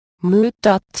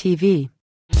Mood.tv.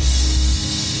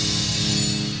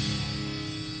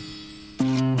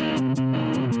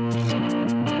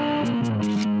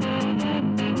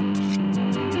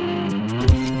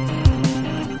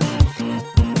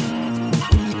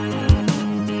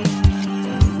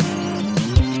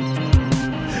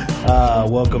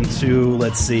 Welcome to,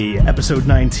 episode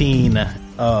 19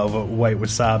 of White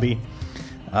Wasabi,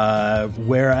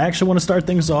 where I actually want to start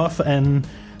things off and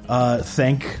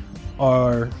thank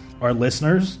our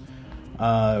listeners.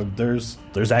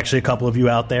 There's actually a couple of you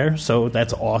out there, so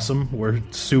that's awesome. We're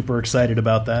super excited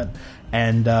about that.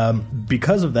 And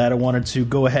because of that, I wanted to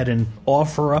go ahead and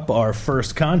offer up our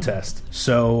first contest.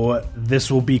 So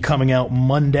this will be coming out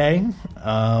Monday,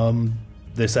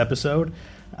 this episode.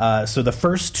 So the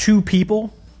first two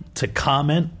people to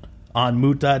comment on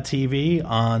Moot.tv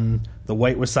on the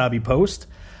White Wasabi post,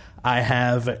 I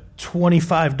have a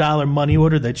 $25 money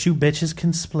order that you bitches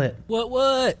can split.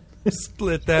 What?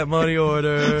 Split that money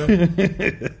order.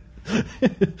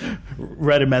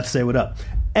 Red and Meth, say what up.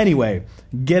 Anyway,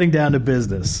 getting down to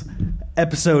business.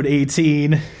 Episode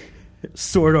 18,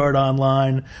 Sword Art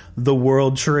Online, The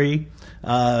World Tree.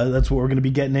 That's what we're going to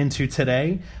be getting into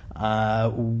today.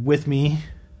 With me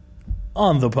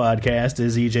on the podcast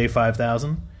is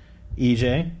EJ5000.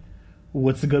 EJ,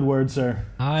 what's the good word, sir?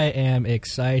 I am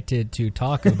excited to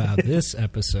talk about this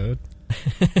episode.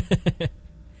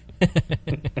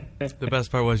 The best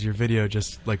part was your video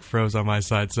just froze on my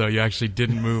side, so you actually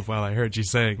didn't move while I heard you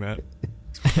saying that.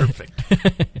 It's perfect.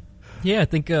 Yeah, I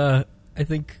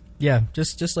think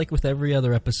just like with every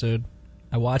other episode,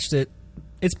 I watched it.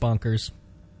 It's bonkers.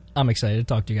 I'm excited to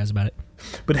talk to you guys about it.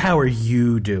 But how are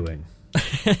you doing?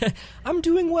 I'm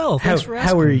doing well. Thanks for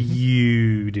asking. How are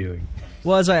you doing?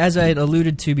 Well, as I had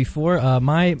alluded to before,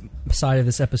 my side of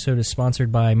this episode is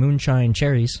sponsored by Moonshine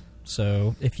Cherries.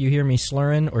 So if you hear me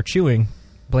slurring or chewing,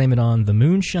 blame it on the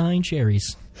Moonshine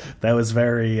Cherries. That was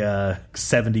very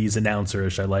 70s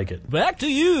announcer-ish. I like it. Back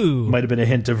to you. Might have been a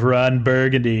hint of Ron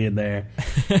Burgundy in there.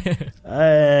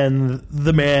 And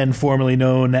the man formerly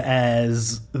known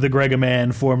as the Grega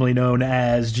Man, formerly known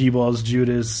as G-Balls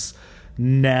Judas,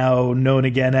 now known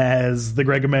again as the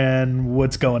Grega Man.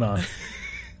 What's going on?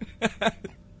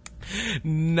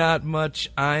 Not much.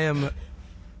 I am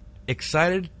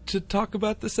excited to talk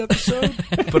about this episode,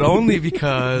 but only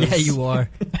because yeah, you are.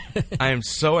 I am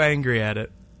so angry at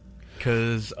it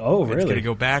because It's going to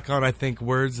go back on, I think,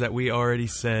 words that we already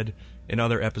said in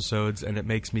other episodes, and it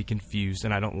makes me confused,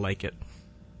 and I don't like it.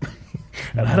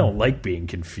 And I don't like being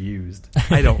confused.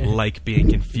 I don't like being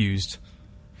confused.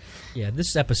 Yeah,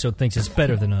 this episode thinks it's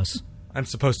better than us. I'm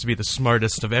supposed to be the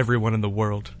smartest of everyone in the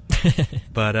world.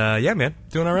 But, yeah, man,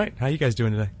 doing all right. How you guys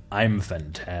doing today? I'm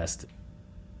fantastic.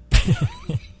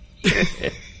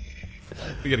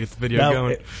 We gotta get the video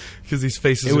going because these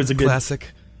faces are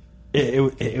classic.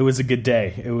 It was a good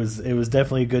day. It was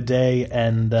definitely a good day,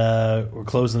 and we're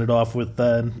closing it off with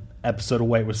an episode of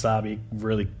White Wasabi.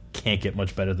 Really can't get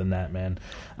much better than that, man.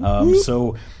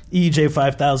 So,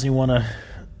 EJ5000, you want to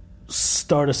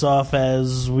start us off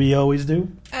as we always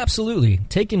do? Absolutely.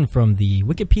 Taken from the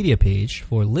Wikipedia page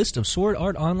for list of Sword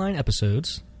Art Online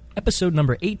episodes, episode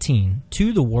number 18,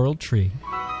 To the World Tree.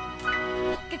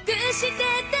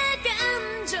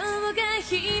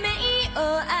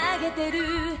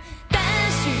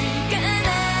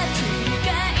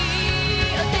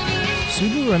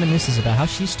 Sugu reminisces about how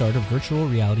she started virtual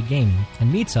reality gaming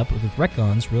and meets up with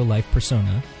Rekon's real-life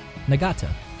persona, Nagata.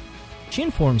 She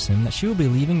informs him that she will be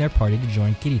leaving their party to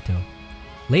join Kirito.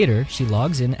 Later, she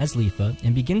logs in as Leafa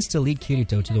and begins to lead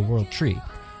Kirito to the World Tree,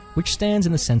 which stands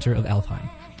in the center of Alfheim.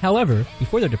 However,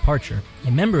 before their departure,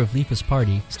 a member of Leafa's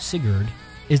party, Sigurd,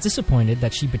 is disappointed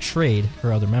that she betrayed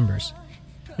her other members.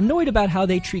 Annoyed about how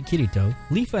they treat Kirito,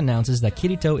 Leafa announces that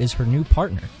Kirito is her new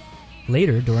partner.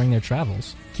 Later, during their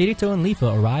travels, Kirito and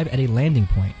Leafa arrive at a landing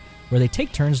point, where they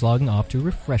take turns logging off to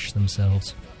refresh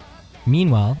themselves.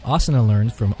 Meanwhile, Asuna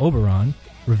learns from Oberon,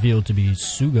 revealed to be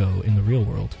Sugo in the real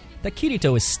world, that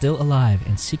Kirito is still alive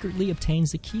and secretly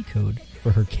obtains the key code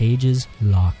for her cage's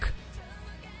lock.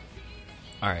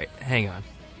 Alright, hang on.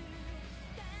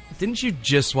 Didn't you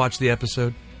just watch the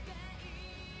episode?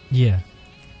 Yeah.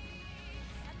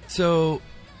 So,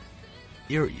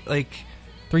 you're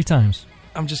 3 times.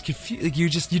 I'm just confused. You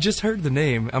just heard the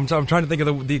name. I'm trying to think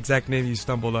of the exact name you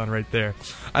stumbled on right there.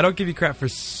 I don't give you crap for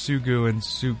Sugu and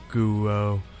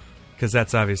Suguo, because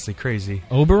that's obviously crazy.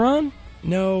 Oberon?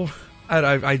 No,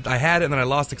 I had it and then I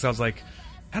lost it because I was like,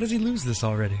 how does he lose this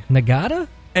already? Nagata?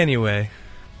 Anyway,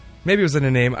 maybe it was in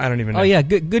a name. I don't even know. Oh yeah,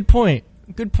 good point.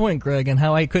 Good point, Greg, and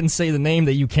how I couldn't say the name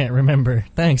that you can't remember.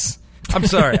 Thanks. I'm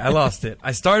sorry, I lost it.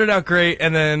 I started out great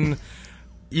and then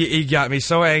You got me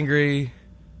so angry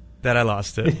that I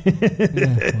lost it.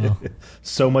 Yeah, well,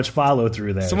 So much follow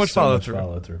through there. So much follow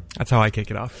through. That's how I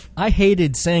kick it off. I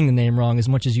hated saying the name wrong as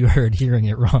much as you heard hearing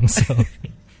it wrong. So,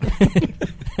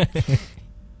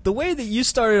 the way that you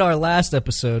started our last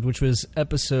episode, which was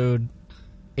episode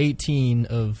 18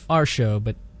 of our show,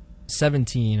 but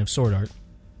 17 of Sword Art,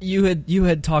 you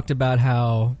had talked about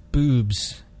how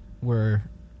boobs were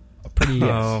pretty.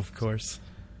 Oh, of course.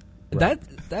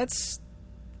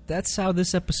 That's how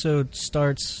this episode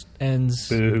starts, ends,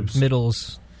 Boobs.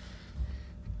 middles,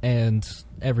 and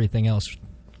everything else.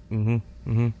 Mm-hmm.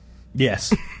 Mm-hmm.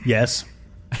 Yes.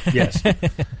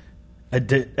 I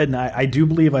do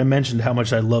believe I mentioned how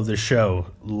much I love this show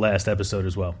last episode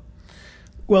as well.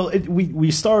 Well,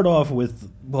 we start off with,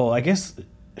 well, I guess,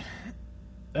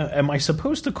 am I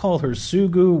supposed to call her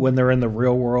Sugu when they're in the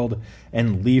real world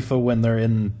and Leafa when they're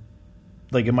in,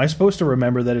 like, am I supposed to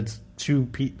remember that it's two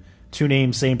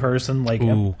names, same person? Like,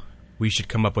 Ooh, we should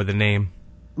come up with a name.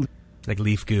 Like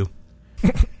Leaf Goo.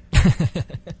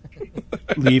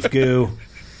 Leaf Goo.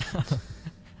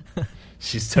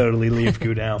 She's totally Leaf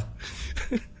Goo now.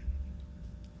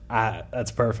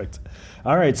 That's perfect.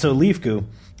 All right, so Leaf Goo.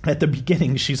 At the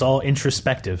beginning, she's all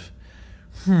introspective.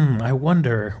 I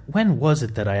wonder, when was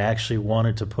it that I actually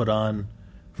wanted to put on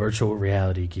virtual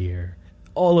reality gear?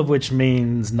 All of which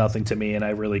means nothing to me, and I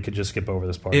really could just skip over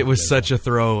this part. It was such a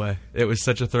throwaway. They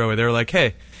were like,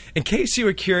 hey, in case you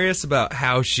were curious about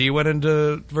how she went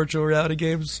into virtual reality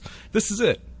games, this is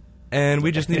it. And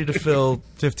we just needed to fill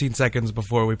 15 seconds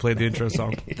before we played the intro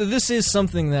song. This is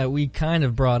something that we kind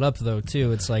of brought up, though,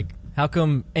 too. It's like, how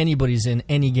come anybody's in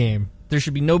any game? There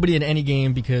should be nobody in any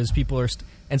game because people are...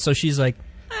 and so she's like,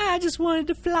 I just wanted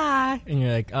to fly. And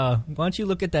you're like, why don't you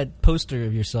look at that poster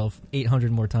of yourself 800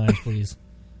 more times, please?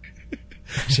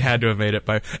 She had to have made it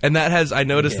by... And that has... I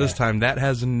noticed this time, that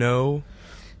has no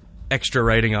extra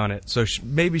writing on it. So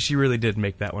maybe she really did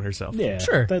make that one herself. Yeah,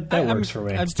 Sure. That works for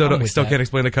me. Still can't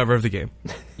explain the cover of the game.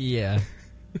 Yeah.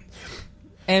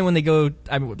 And when they go...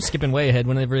 I'm skipping way ahead.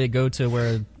 Whenever they go to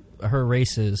where her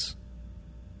race is,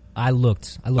 I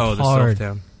looked the hard.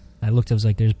 Self-Town. I looked, I was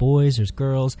like, there's boys, there's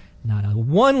girls. Not a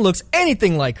one looks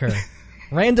anything like her.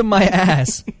 Random my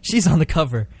ass. She's on the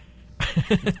cover.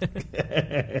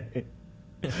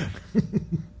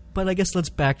 But I guess let's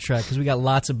backtrack because we got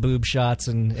lots of boob shots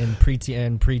and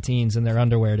preteens in their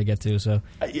underwear to get to. So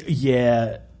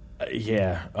Yeah.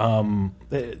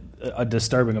 A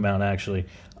disturbing amount, actually.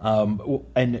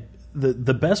 And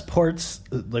the best parts,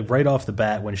 like right off the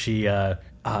bat, when she,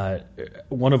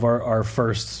 one of our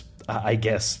first, I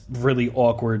guess, really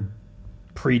awkward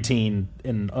preteen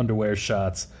in underwear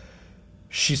shots,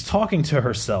 she's talking to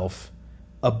herself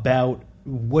about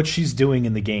what she's doing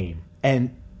in the game.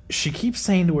 And she keeps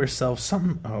saying to herself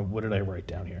something, what did I write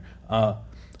down here?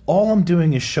 All I'm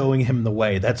doing is showing him the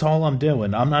way. That's all I'm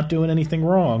doing. I'm not doing anything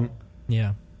wrong.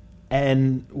 yeah.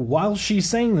 And while she's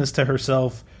saying this to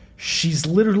herself, she's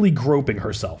literally groping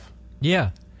herself.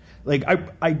 Yeah. Like,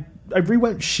 I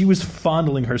rewound, she was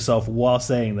fondling herself while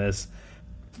saying this.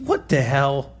 What the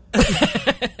hell?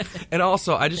 And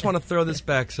also, I just want to throw this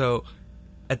back. So,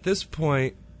 at this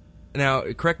point, now,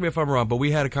 correct me if I'm wrong, but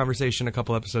we had a conversation a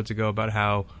couple episodes ago about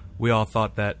how we all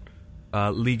thought that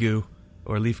Ligu,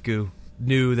 or Leaf Goo,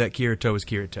 knew that Kirito was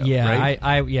Kirito, Yeah.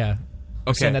 right? Yeah.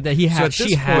 Okay. Saying that So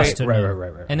she has to know.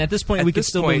 Right. And at this point, At we could this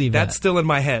still point, believe that's that. still in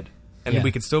my head. And Yeah.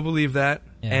 we could still believe that.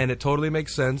 Yeah. And it totally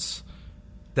makes sense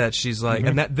that she's like...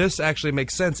 And that this actually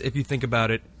makes sense if you think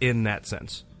about it in that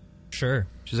sense. Sure.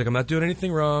 She's like, I'm not doing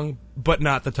anything wrong, but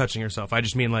not the touching herself. I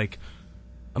just mean, like,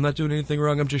 I'm not doing anything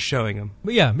wrong, I'm just showing him.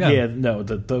 But yeah. Yeah, no,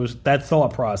 that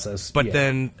thought process. But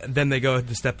yeah. then they go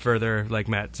the step further, like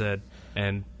Matt said,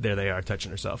 and there they are, touching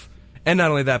herself. And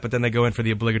not only that, but then they go in for the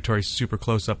obligatory super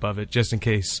close-up of it, just in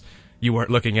case you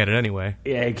weren't looking at it anyway.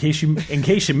 Yeah, in case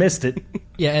you missed it.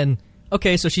 Yeah, and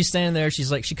okay, so she's standing there.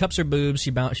 She's like, she cups her boobs.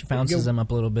 She bounces them up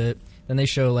a little bit. Then they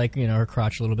show, like, you know, her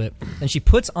crotch a little bit. Then she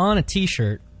puts on a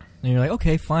T-shirt, and you're like,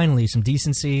 okay, finally, some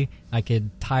decency. I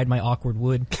could hide my awkward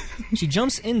wood. She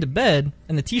jumps into bed,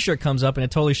 and the T-shirt comes up, and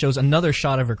it totally shows another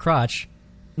shot of her crotch,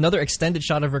 another extended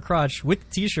shot of her crotch with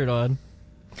the T-shirt on.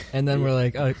 And then we're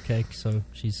like, okay, so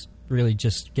she's really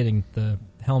just getting the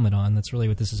helmet on. That's really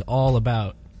what this is all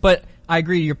about. But I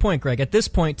agree to your point, Greg. At this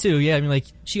point, too, yeah, I mean, like,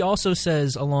 she also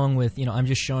says, along with, you know, I'm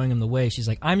just showing him the way, she's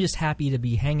like, I'm just happy to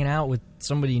be hanging out with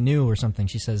somebody new or something.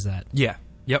 She says that. Yeah.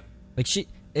 Yep. Like,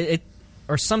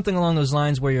 or something along those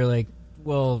lines where you're like,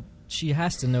 well, she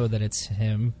has to know that it's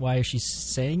him. Why is she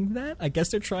saying that? I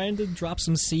guess they're trying to drop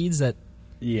some seeds that,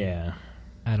 Yeah.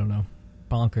 I don't know,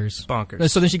 bonkers.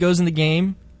 Bonkers. So then she goes in the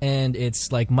game, and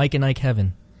it's like Mike and Ike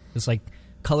heaven. It's like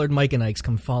colored Mike and Ikes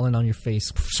come falling on your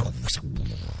face.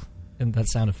 And that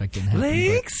sound effect didn't happen.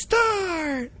 Link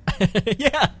start!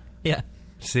 Yeah.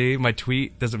 See, my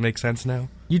tweet doesn't make sense now.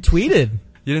 You tweeted.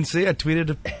 You didn't see? I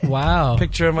tweeted a Wow.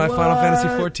 picture of my Final Fantasy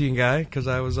 14 guy because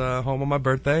I was home on my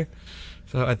birthday.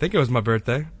 So I think it was my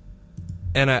birthday.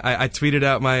 And I tweeted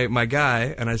out my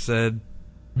guy, and I said,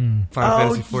 Final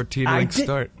Fantasy 14 Link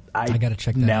Start. I got to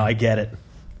check that now out. I get it.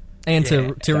 And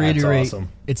to reiterate, awesome.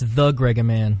 it's the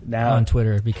Gregaman Now- on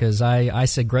Twitter because I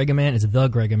said Gregaman, it's the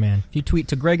Gregaman. If you tweet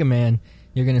to Gregaman,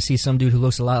 you're going to see some dude who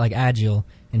looks a lot like Agile,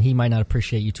 and he might not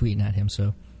appreciate you tweeting at him.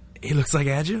 So He looks like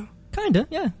Agile? Kinda,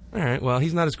 yeah. All right, well,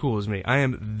 he's not as cool as me. I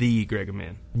am the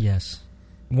Gregaman. Yes.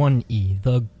 1E,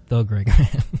 the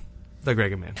Gregaman. The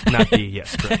Gregaman. Not E,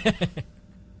 yes, correct.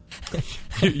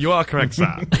 You are correct,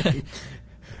 sir.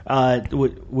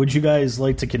 Would you guys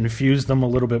like to confuse them a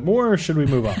little bit more, or should we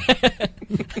move on?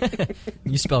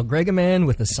 You spell Gregaman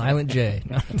with a silent J.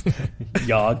 No.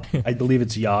 Yog. I believe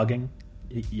it's yogging.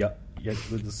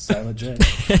 With the silent J.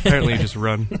 Apparently you just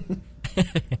run.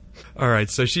 All right,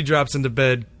 so she drops into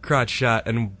bed, crotch shot,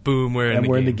 and boom, we're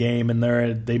in the game. And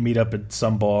they meet up at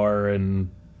some bar, and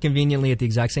Conveniently at the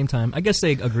exact same time. I guess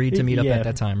they agreed to meet up at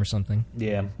that time or something.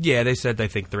 yeah. Yeah, they said they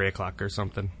think 3 o'clock or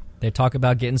something. They talk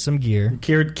about getting some gear.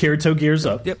 Kirito gears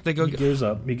up. Yep, they go. He gears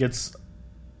up. He gets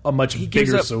a much He gives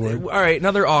bigger up. sword. All right,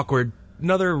 another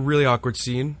really awkward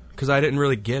scene because I didn't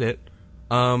really get it.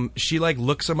 She like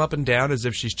looks him up and down as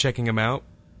if she's checking him out,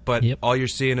 but all you're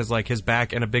seeing is like his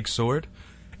back and a big sword,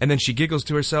 and then she giggles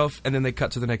to herself, and then they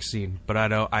cut to the next scene. But I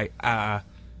don't.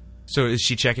 So is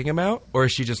she checking him out, or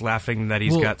is she just laughing that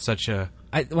he's got such a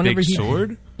big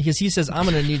sword? Because he says, "I'm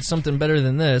going to need something better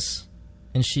than this,"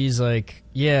 and she's like,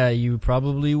 "Yeah, you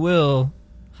probably will."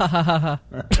 Ha ha ha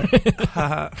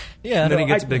ha. Yeah. And then he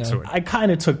gets a big sword I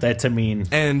kind of took that to mean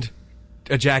and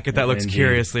a jacket that looks Indeed.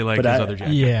 curiously like But his other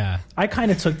jacket. Yeah. I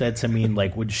kind of took that to mean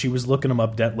like when she was looking him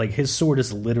up, like his sword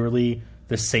is literally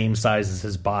the same size as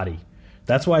his body.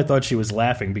 That's why I thought she was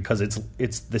laughing, because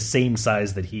it's the same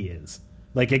size that he is.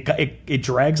 Like it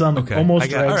drags on the almost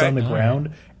drags on the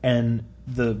ground, and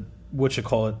the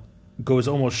goes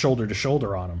almost shoulder to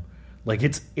shoulder on him. Like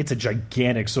it's a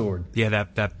gigantic sword. Yeah,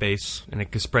 that base, and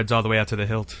it spreads all the way out to the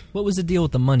hilt. What was the deal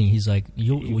with the money? He's like,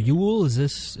 Yule, is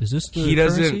this the He currency?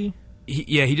 doesn't.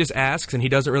 He just asks, and he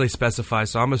doesn't really specify.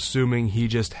 So I'm assuming he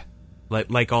just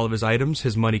like all of his items,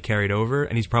 his money carried over,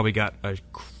 and he's probably got a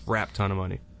crap ton of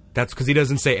money. That's because he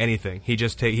doesn't say anything. He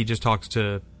just talks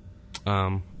to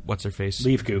what's her face?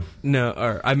 Leafku. No,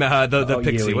 or I'm the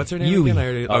pixie. Yui. What's her name Yui.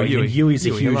 again? Yui. Yui's a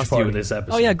Yui. I huge lost part Yui. of this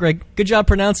episode. Oh yeah, Greg. Good job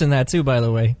pronouncing that too, by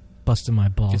the way. Busting my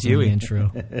balls It's in the Yui. intro.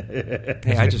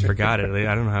 Hey, I just forgot it.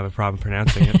 I don't have a problem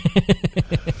pronouncing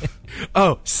it.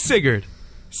 Oh, Sigurd.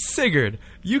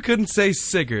 You couldn't say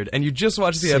Sigurd, and you just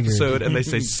watched the Sigurd. episode, and they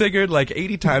say Sigurd like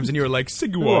 80 times, and you were like,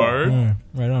 Sigurd.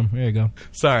 Right on. There you go.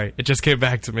 Sorry, it just came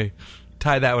back to me.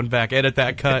 Tie that one back. Edit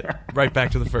that cut right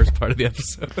back to the first part of the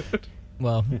episode.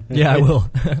 Well, yeah, I will.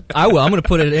 I will. I'm going to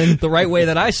put it in the right way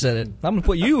that I said it. I'm going to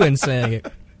put you in saying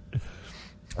it.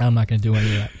 I'm not going to do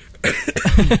any of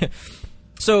that.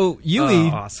 So, Yui,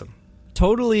 Awesome.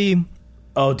 totally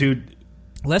Oh, dude.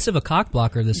 less of a cock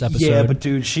blocker this episode. Yeah, but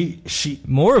dude, she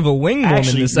more of a wing woman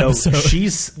actually this no, episode.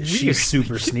 she's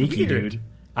super sneaky, Weird. dude.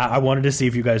 I wanted to see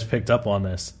if you guys picked up on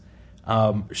this.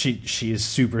 She is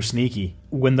super sneaky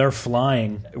when they're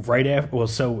flying right after. Well,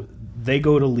 so they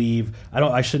go to leave.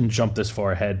 I shouldn't jump this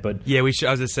far ahead, but Yeah, we should.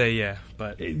 I was gonna say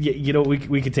but you know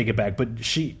we could take it back. But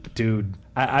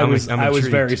I I'm was intrigued.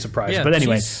 very surprised. Yeah, but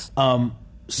anyway, she's-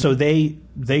 so they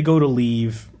go to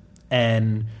leave,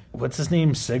 and what's his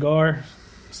name? Cigar,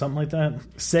 something like that.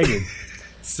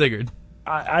 Sigurd.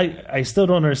 I still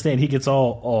don't understand. He gets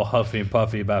all huffy and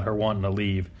puffy about her wanting to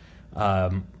leave.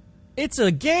 It's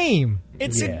a game.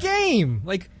 It's Yeah. a game.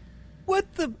 Like,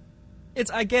 what the?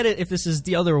 I get it if this is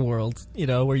the other world,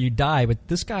 where you die, but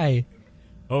this guy.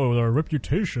 Oh, our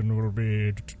reputation will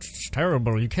be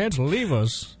terrible. You can't leave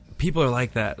us. People are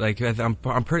like that. Like I'm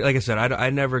pretty. Like I said, I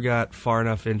never got far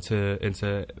enough into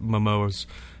MMOs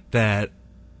that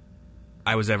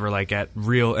I was ever like at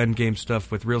real endgame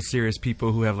stuff with real serious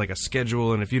people who have like a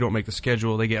schedule, and if you don't make the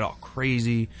schedule, they get all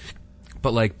crazy.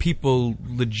 But like people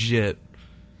legit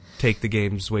take the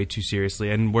games way too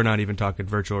seriously, and we're not even talking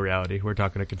virtual reality. We're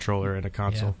talking a controller and a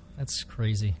console. Yeah, that's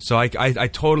crazy. So I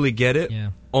totally get it. Yeah.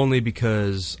 Only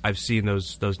because I've seen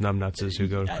those numbnutses who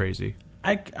go crazy.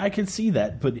 I can see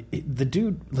that, but the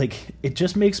dude, like, it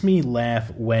just makes me laugh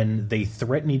when they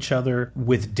threaten each other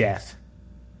with death,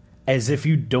 as if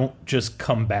you don't just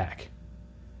come back.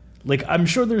 Like, I'm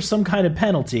sure there's some kind of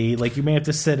penalty, like you may have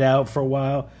to sit out for a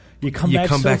while. You come back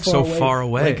so so far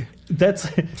away. Like, That's.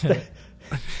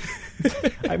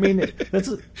 I mean, that's.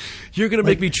 You're gonna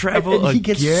make me travel and he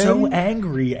again. gets so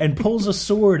angry and pulls a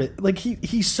sword. Like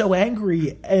he's so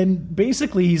angry, and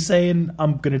basically he's saying,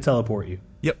 "I'm gonna teleport you.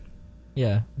 Yep.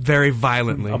 Yeah. Very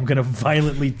violently. I'm gonna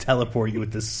violently teleport you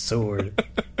with this sword."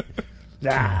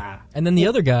 And then the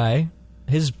other guy,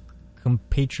 his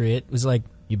compatriot, was like,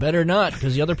 "You better not,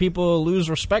 because the other people lose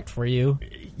respect for you."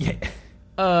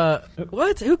 Yeah.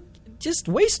 What? Who? Just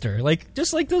waste her. Like,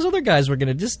 just like those other guys were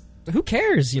gonna just. Who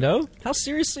cares, you know? How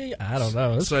seriously? I don't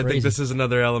know. That's So I crazy. think this is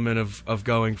another element of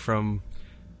going from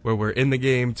where we're in the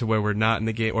game to where we're not in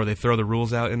the game, or they throw the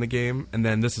rules out in the game, and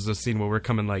then this is a scene where we're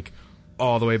coming like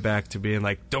all the way back to being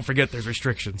like, don't forget there's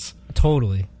restrictions,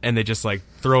 Totally. and they just like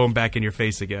throw them back in your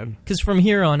face again. Because from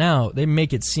here on out, they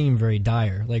make it seem very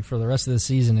dire. Like, for the rest of the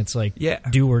season, it's like, Yeah.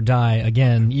 do or die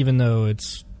again, even though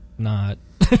it's not.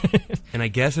 And I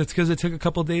guess it's because it took a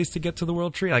couple days to get to the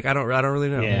World Tree. Like I don't really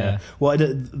know. Yeah. Well,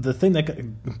 the thing that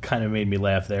kind of made me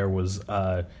laugh there was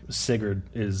Sigurd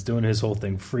is doing his whole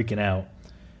thing, freaking out,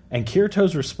 and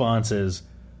Kirito's response is,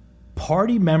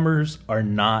 "Party members are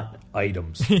not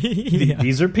items.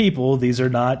 These are people. These are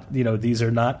not, these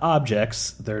are not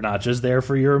objects. They're not just there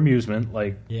for your amusement.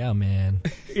 Like, Yeah, man.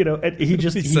 and he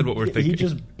just He said what we're thinking. He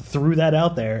just threw that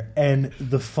out there, and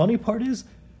the funny part is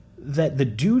that the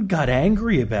dude got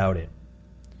angry about it.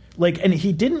 Like, and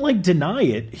he didn't like deny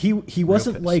it. He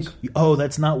wasn't like, "Oh,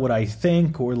 that's not what I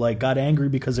think," or like got angry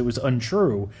because it was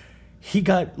untrue. He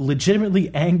got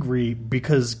legitimately angry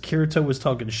because Kirito was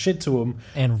talking shit to him.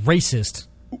 And racist.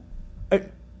 Okay,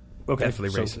 Definitely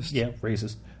so, racist. Yeah,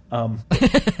 racist.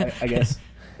 I guess.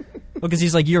 Because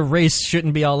he's like, your race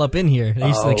shouldn't be all up in here. And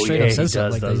he's like straight up he says does,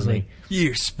 something like that. He's doesn't like,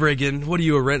 You Spriggan, what are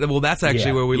you a Well, that's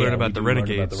actually where we learn about the do learn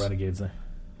renegades. About the renegades.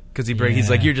 Because he's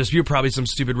like, you're probably some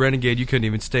stupid renegade. You couldn't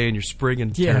even stay in your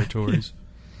Spriggan Yeah. territories.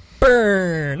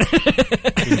 burn!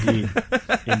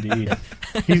 Indeed.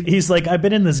 He's like, "I've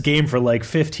been in this game for like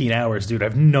 15 hours, dude. I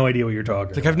have no idea what you're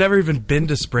talking Like I've never even been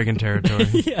to Spriggan territory.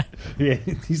 Yeah. Yeah,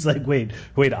 he's like, wait,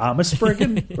 I'm a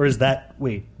Spriggan? Or is that,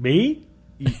 me?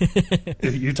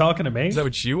 You talking to me? Is that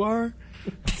what you are?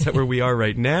 Is that where we are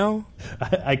right now?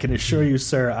 I can assure you,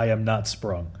 sir, I am not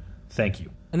sprung. Thank you.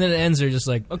 And then it ends, they're just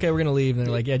like, okay, we're going to leave. And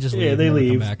they're like, yeah, just leave. Yeah, they and never come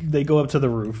leave. back. They go up to the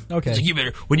roof. Okay.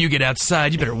 So when you get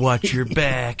outside, you better watch your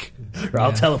back. Or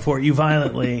I'll teleport you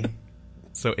violently.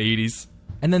 So 80s.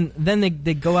 And then they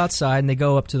go outside and they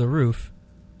go up to the roof.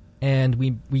 And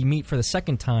we meet for the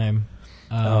second time.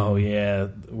 Oh, yeah.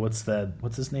 What's that?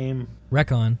 What's his name?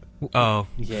 Rekon. Oh.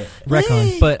 Yeah.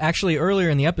 Rekon. But actually, earlier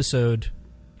in the episode,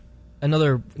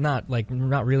 another not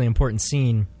really important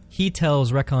scene, he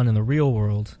tells Rekon in the real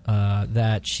world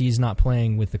that she's not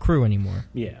playing with the crew anymore.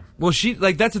 Yeah. Well,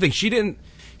 that's the thing. He didn't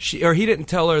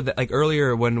tell her that, like,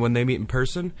 earlier when they meet in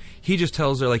person. He just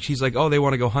tells her, like, she's like, oh, they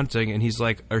want to go hunting, and he's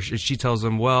like, or she tells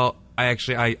him, well,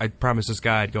 I promised this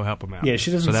guy I'd go help him out. Yeah,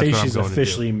 she doesn't So say that's what she's I'm going to do.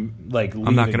 officially, like, leaving.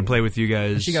 I'm not going to play with you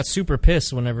guys. She got super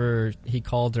pissed whenever he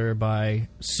called her by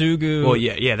Sugu. Well,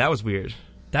 yeah, that was weird.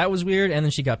 That was weird. And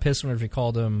then she got pissed whenever he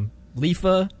called him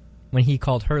Lifa. When he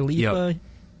called her Lifa. Yep.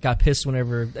 Got pissed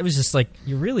whenever... It was just like,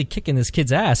 you're really kicking this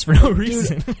kid's ass for no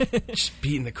reason. Just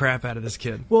beating the crap out of this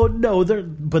kid. Well, no,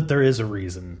 but there is a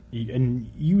reason.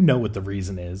 And you know what the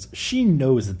reason is. She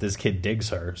knows that this kid digs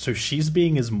her, so she's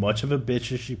being as much of a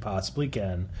bitch as she possibly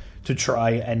can to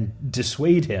try and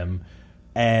dissuade him,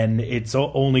 and it's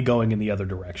only going in the other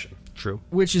direction. True.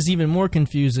 Which is even more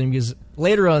confusing because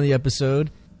later on in the episode,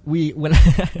 when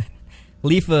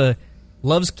Lifa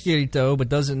loves Kirito but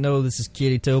doesn't know this is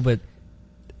Kirito, but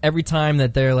every time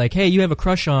that they're like, hey, you have a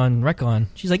crush on Rekon,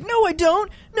 she's like, no, I don't.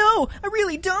 No, I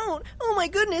really don't. Oh my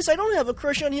goodness, I don't have a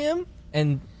crush on him.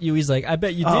 And Yui's like, I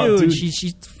bet you do. Oh, and dude.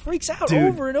 she freaks out Dude,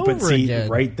 over and over but see, again.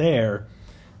 right there,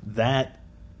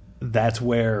 that's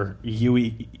where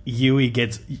Yui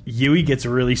gets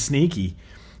really sneaky,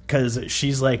 because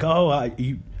she's like, oh,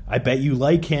 I bet you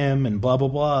like him and blah blah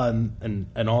blah and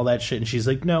all that shit, and she's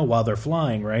like, no, while they're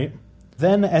flying, right?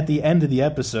 Then at the end of the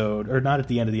episode, or not at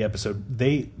the end of the episode,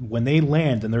 when they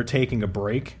land and they're taking a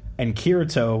break, and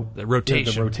Kirito, The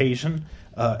rotation.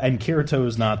 and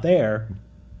Kirito's not there.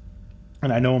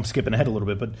 And I know I'm skipping ahead a little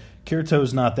bit, but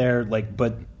Kirito's not there,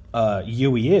 but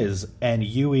Yui is, and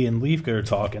Yui and Leafka are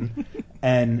talking,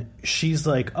 and she's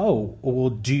like, oh, well,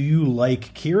 do you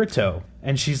like Kirito?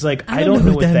 And she's like, I don't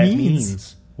know what that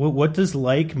means. What does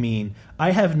like mean? I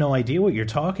have no idea what you're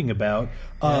talking about.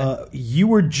 You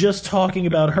were just talking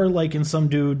about her liking some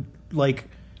dude,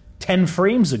 10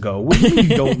 frames ago. What do you mean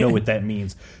you don't know what that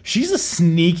means? She's a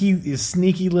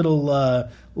sneaky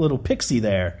little pixie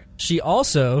there. She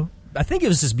also, I think it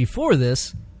was just before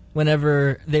this,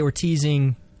 whenever they were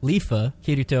teasing Leafa,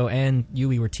 Kirito and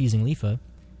Yui were teasing Leafa,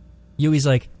 Yui's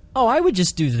like, oh, I would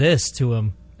just do this to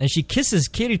him. And she kisses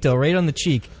Kirito right on the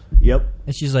cheek. Yep.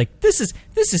 And she's like, this is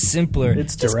simpler.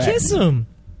 It's just direct. kiss him.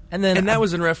 And that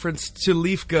was in reference to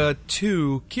Leafka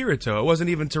to Kirito. It wasn't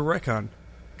even to Rekon.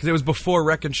 Because it was before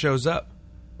Rekon shows up.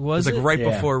 Was it? it? Like right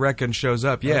Yeah. before Rekon shows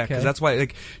up. Yeah, because Okay. that's why,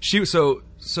 like,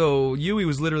 so Yui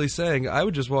was literally saying, I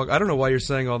would just walk, I don't know why you're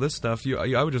saying all this stuff.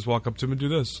 I would just walk up to him and do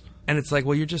this. And it's like,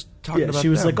 well, you're just talking Yeah, about she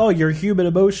was them. like, oh, your human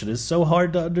emotion is so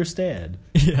hard to understand.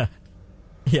 Yeah.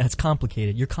 Yeah, it's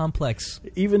complicated. You're complex.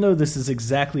 Even though this is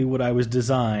exactly what I was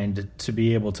designed to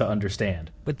be able to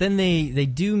understand. But then they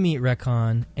do meet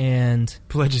Rekon, and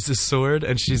Pledges his sword,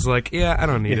 and she's like, yeah, I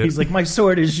don't need it. He's like, my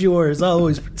sword is yours. I'll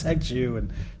always protect you.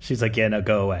 And she's like, yeah, no,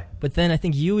 go away. but then I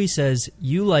think Yui says,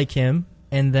 you like him,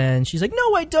 and then she's like,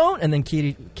 no, I don't. And then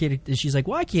she's like,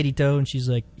 why, Kirito? And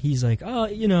he's like,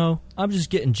 oh, I'm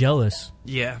just getting jealous.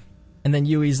 Yeah. And then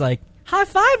Yui's like, high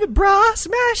five it, brah,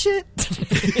 smash it.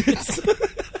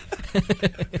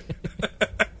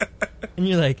 And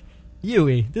you're like,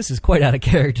 Yui, this is quite out of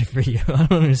character for you. I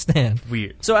don't understand.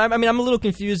 Weird. So, I mean, I'm a little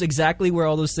confused exactly where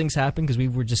all those things happen because we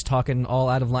were just talking all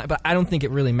out of line. But I don't think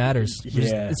it really matters.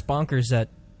 Yeah. It's bonkers that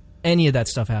any of that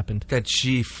stuff happened. That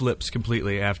she flips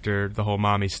completely after the whole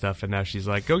mommy stuff, and now she's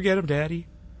like, go get him, daddy.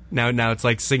 Now it's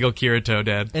like single Kirito,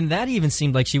 dad. And that even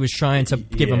seemed like she was trying to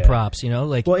give him Yeah. props,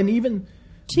 Like, Well, and even...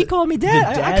 she called me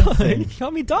dad. the I dad called, thing. he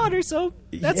called me daughter, so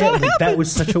that's yeah, how it like, happened. that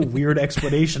was such a weird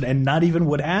explanation and not even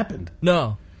what happened.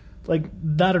 No. Like,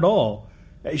 not at all.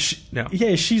 No.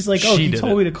 Yeah, she's like, oh, She he did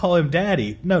told it. me to call him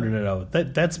daddy. No.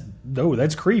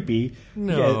 That's creepy.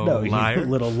 No, yeah, you liar.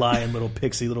 little lying little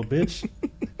pixie little bitch.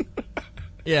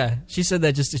 Yeah, she said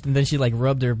that just, and then she like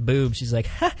rubbed her boob. She's like,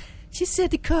 ha, she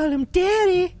said to call him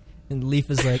daddy. And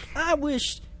Leaf is like, I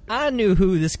wish I knew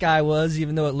who this guy was,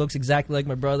 even though it looks exactly like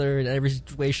my brother in every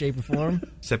way, shape, or form.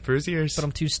 Except for his ears. But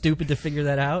I'm too stupid to figure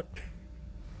that out.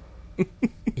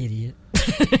 Idiot.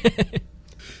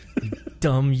 You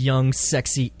dumb, young,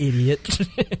 sexy idiot.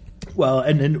 Well,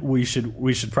 and then we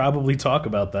should probably talk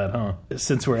about that, huh?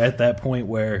 Since we're at that point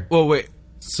where Well, wait.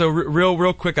 So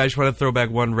real quick, I just want to throw back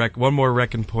one more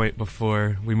Reckon point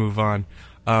before we move on.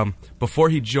 Before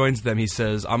he joins them, he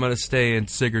says, "I'm going to stay in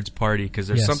Sigurd's party because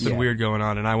there's Yes. something Yeah. weird going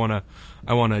on, and I want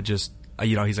to just."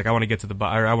 He's like, I want to get to the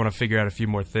bottom. I want to figure out a few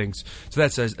more things. So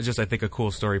that's just, I think, a cool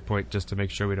story point, just to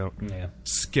make sure we don't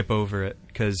skip over it.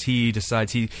 Because he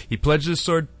decides he pledges his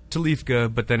sword to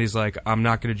Leafka, but then he's like, I'm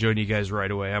not going to join you guys right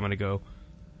away. I'm going to go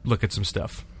look at some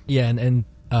stuff. Yeah, and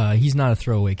he's not a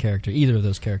throwaway character. Either of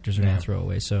those characters are not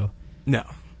throwaway. So No,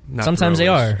 not Sometimes they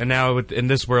throwaways. are. And now in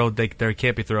this world, they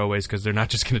can't be throwaways because they're not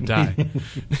just going to die.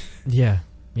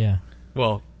 yeah.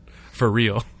 Well, for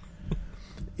real.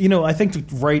 I think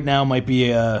right now might be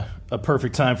a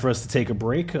perfect time for us to take a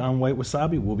break on White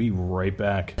Wasabi. We'll be right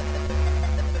back.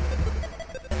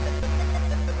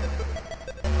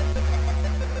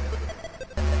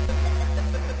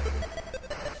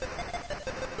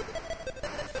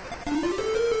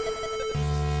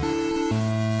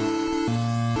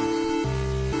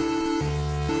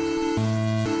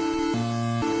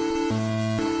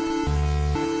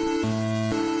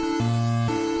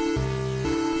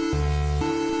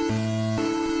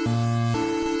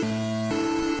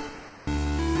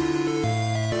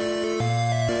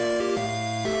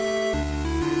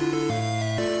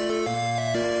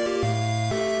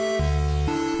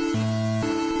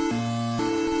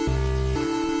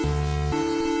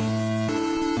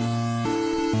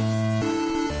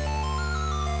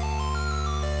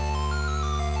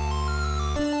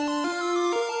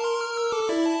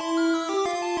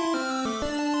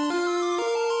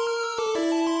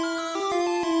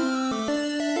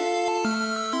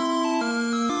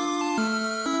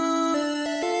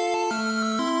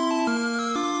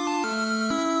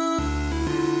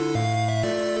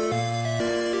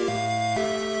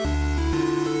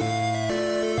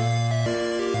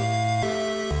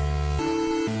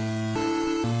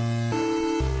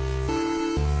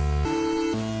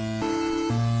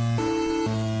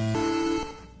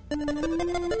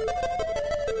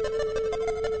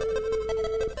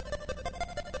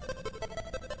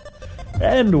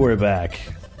 And we're back.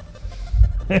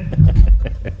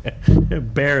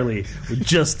 Barely. We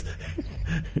just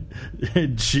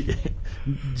made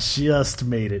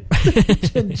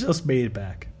it. Just made it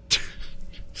back.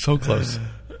 So close.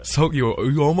 So you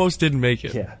almost didn't make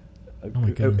it. Yeah. my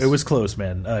goodness. It was close,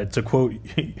 man. To quote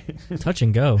Touch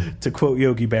and go. to quote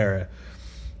Yogi Berra,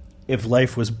 if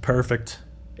life was perfect,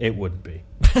 it wouldn't be.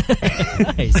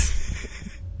 Nice.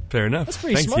 Fair enough. That's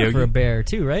pretty Thanks, smart Yogi. for a bear,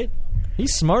 too, right?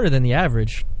 He's smarter than the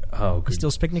average. Oh, He good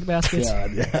steals picnic baskets.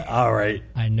 God. All right.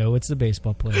 I know it's the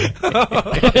baseball player.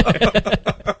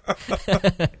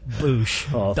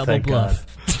 Boosh. Oh, Double thank bluff.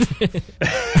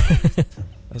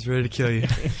 I was ready to kill you.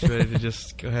 I was ready to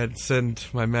just go ahead and send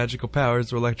my magical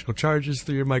powers or electrical charges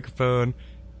through your microphone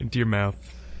into your mouth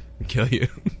and kill you.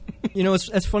 You know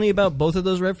what's funny about both of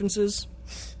those references?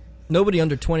 Nobody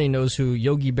under 20 knows who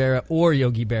Yogi Berra or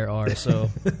Yogi Bear are, so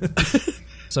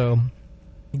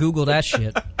Google that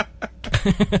shit.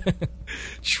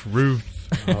 Truth.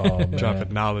 Oh, man.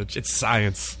 Dropping knowledge. It's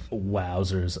science.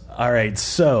 Wowzers. All right,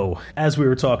 so as we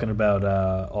were talking about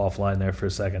offline there for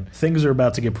a second, things are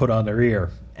about to get put on their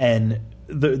ear, and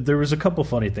there was a couple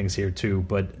funny things here too.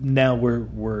 But now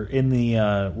we're in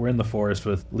the forest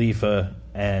with Leafa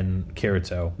and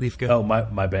Kirito. Leaf Goo. Oh,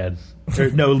 my bad.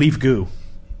 No, Leaf Goo.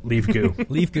 Leaf Goo.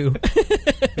 Leaf goo.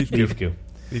 Leaf Goo.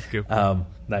 Leaf Goo.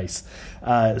 Nice.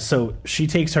 So she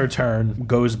takes her turn,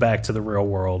 goes back to the real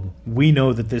world. We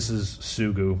know that this is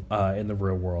Sugu in the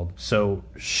real world. So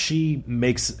she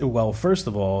first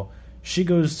of all, she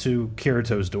goes to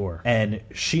Kirito's door, and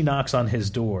she knocks on his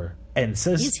door and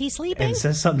says... Is he sleeping? And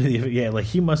says something to the... Yeah, like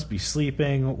he must be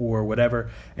sleeping or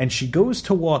whatever. And she goes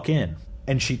to walk in,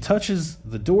 and she touches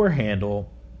the door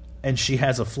handle, and she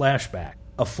has a flashback.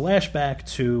 A flashback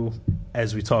to,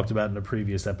 as we talked about in the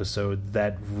previous episode,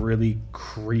 that really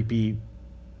creepy,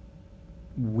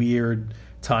 weird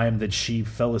time that she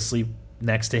fell asleep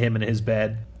next to him in his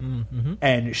bed. Mm-hmm.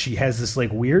 And she has this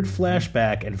like weird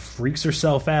flashback and freaks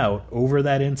herself out over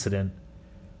that incident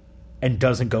and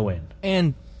doesn't go in.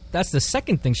 And that's the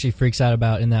second thing she freaks out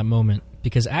about in that moment,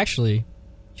 because actually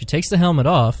she takes the helmet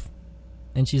off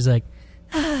and she's like,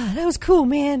 that was cool,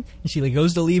 man. And she like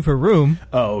goes to leave her room.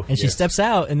 Oh, and she steps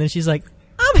out, and then she's like,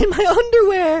 I'm in my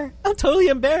underwear. I'm totally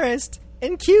embarrassed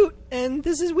and cute, and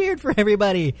this is weird for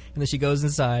everybody. And then she goes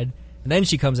inside, and then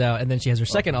she comes out, and then she has her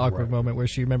second awkward moment where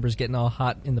she remembers getting all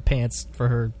hot in the pants for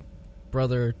her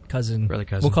cousin.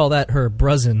 We'll call that her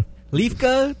brusin.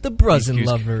 Leafka, the brusin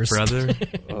lovers. Brother.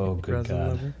 Oh, good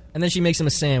God. Lover. And then she makes him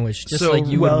a sandwich, just So, like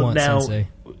you would want, now, Sensei.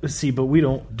 See, but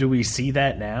do we see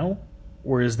that now?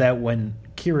 Or is that when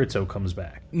Kirito comes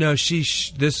back? No, she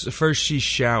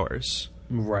showers.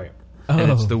 Right. And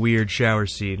Oh. it's the weird shower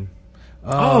scene.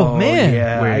 Oh, man.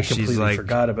 Yeah, Where I she's completely like-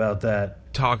 forgot about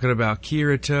that. Talking about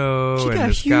Kirito She and got a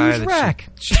this guy huge that rack.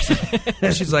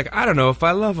 she's like, I don't know if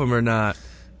I love him or not.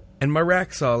 And my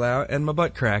rack's all out and my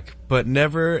butt crack, but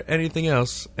never anything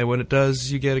else. And when it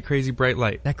does, you get a crazy bright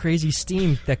light. That crazy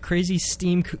steam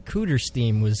cooter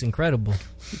steam was incredible.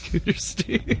 Cooter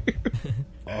steam.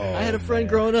 I had a friend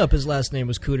growing up, his last name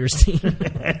was Cooter Steam.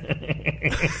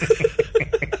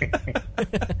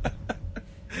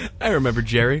 I remember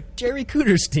Jerry. Jerry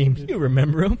Cooter Steam. You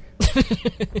remember him?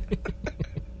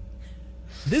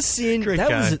 This scene, Great that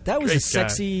guy. was a Great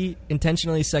sexy,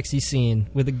 intentionally sexy scene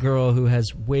with a girl who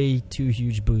has way too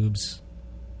huge boobs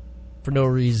for no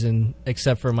reason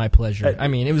except for my pleasure. I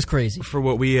mean, it was crazy. For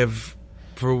what we have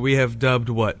dubbed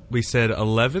what? We said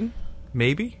 11?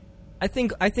 Maybe? I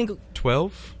think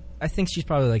 12? I think she's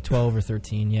probably like 12 or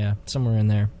 13, yeah, somewhere in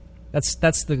there.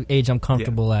 That's the age I'm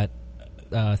comfortable at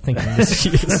thinking this she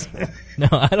is. No,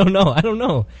 I don't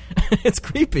know. It's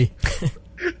creepy.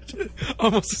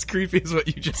 Almost as creepy as what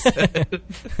you just said.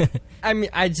 I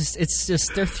mean, it's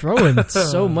just they're throwing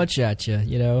so much at you,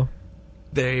 you know?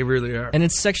 They really are. And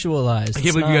it's sexualized. I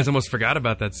can't believe you guys almost forgot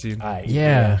about that scene.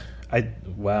 Yeah.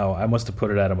 I must have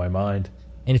put it out of my mind.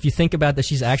 And if you think about that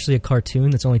she's actually a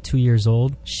cartoon that's only 2 years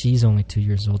old, she's only 2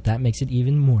 years old. That makes it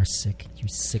even more sick, you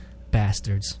sick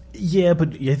bastards. Yeah,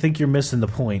 but I think you're missing the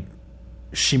point.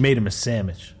 She made him a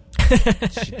sandwich.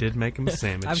 She did make him a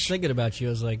sandwich. I was thinking about you.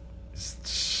 I was like,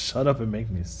 shut up and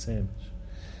make me a sandwich.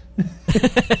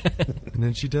 And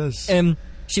then she does. and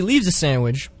she leaves a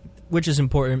sandwich, which is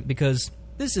important because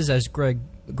this is, as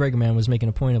Gregman was making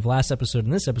a point of last episode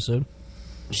and this episode,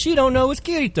 she don't know it's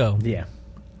Kirito. Yeah.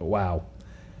 Wow.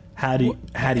 How do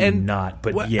you not?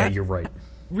 But yeah, you're right.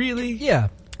 Really? Yeah,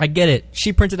 I get it.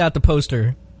 She printed out the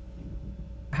poster.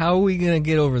 How are we going to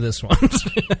get over this one?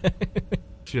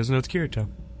 She doesn't know it's Kirito.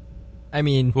 I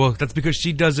mean... Well, that's because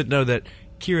she doesn't know that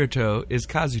Kirito is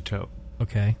Kazuto.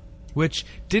 Okay. Which,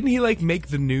 didn't he, make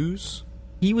the news?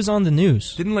 He was on the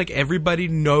news. Didn't, everybody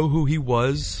know who he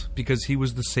was because he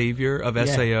was the savior of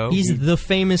SAO? He's the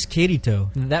famous Kirito.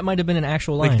 That might have been an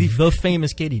actual line. The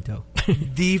famous Kirito.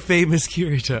 The famous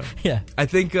Kirito. Yeah. I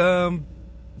think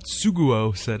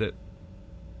Suguo said it.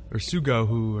 Or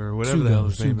Sugohu, or whatever the hell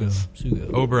his name is.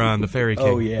 Sugo. Oberon, the Fairy King.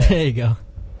 Oh, yeah. There you go.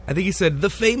 I think he said, the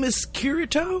famous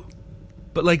Kirito?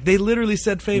 But, they literally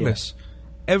said famous.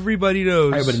 Everybody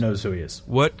knows Everybody knows who he is.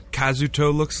 what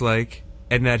Kazuto looks like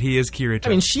and that he is Kirito. I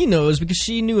mean, she knows because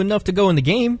she knew enough to go in the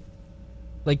game.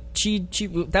 Like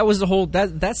that was the whole.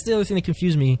 That's the other thing that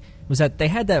confused me was that they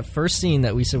had that first scene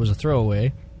that we said was a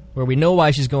throwaway, where we know why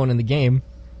she's going in the game,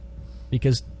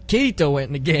 because Kirito went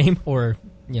in the game, or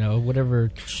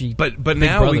whatever she. But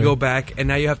now we go back, and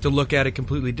now you have to look at it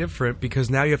completely different,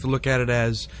 because now you have to look at it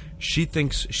as she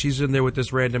thinks she's in there with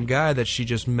this random guy that she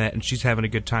just met, and she's having a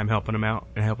good time helping him out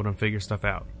and helping him figure stuff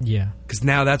out. Yeah. Because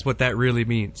now that's what that really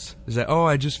means. Is that,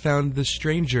 I just found this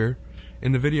stranger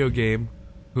in the video game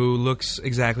who looks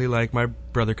exactly like my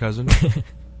brother cousin.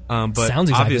 But sounds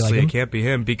exactly obviously like him. It can't be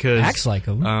him because acts like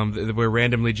him. We're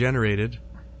randomly generated.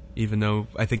 Even though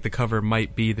I think the cover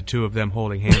might be the two of them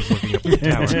holding hands looking up at the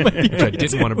tower, which I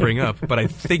didn't want to bring up, but I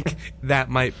think that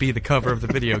might be the cover of the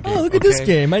video game. Oh, look at this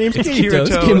game. My name's It's Kirito. This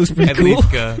Kirito game looks pretty and cool.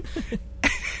 Leafka.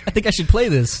 I think I should play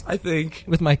this I think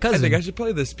with my cousin. I think I should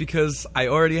play this because I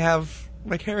already have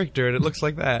my character and it looks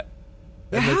like that.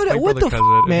 And that's my what brother the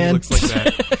cousin, and man? he looks like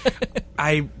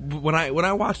that. When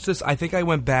I watched this, I think I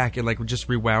went back and like just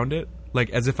rewound it, like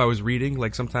as if I was reading.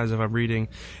 Like sometimes if I'm reading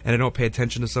and I don't pay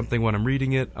attention to something when I'm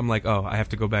reading it, I'm like, I have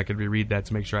to go back and reread that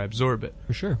to make sure I absorb it.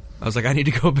 For sure. I was like, I need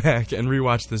to go back and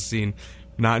rewatch this scene,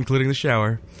 not including the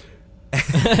shower,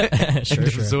 Sure.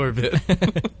 absorb it.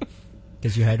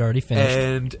 Because you had already finished.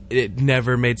 And it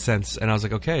never made sense. And I was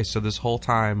like, okay, so this whole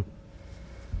time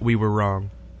we were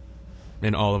wrong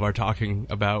in all of our talking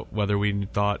about whether we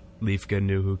thought Leafka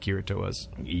knew who Kirito was.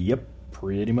 Yep,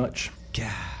 pretty much.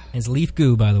 It's Leaf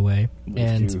Goo, by the way.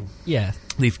 Leaf Goo. Yeah.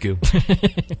 Leaf Goo.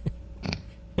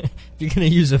 If you're going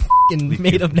to use a f***ing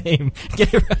made-up name,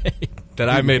 get it right. That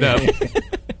I made up.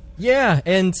 Yeah,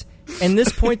 and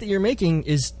this point that you're making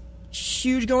is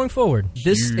huge going forward.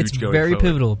 It's going very forward.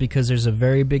 pivotal because there's a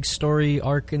very big story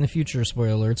arc in the future,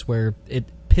 spoiler alerts, where it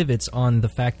pivots on the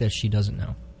fact that she doesn't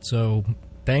know. So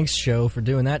thanks, show, for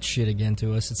doing that shit again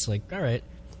to us. It's like, all right.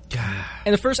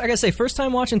 And I gotta say, first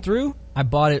time watching through, I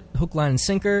bought it hook, line, and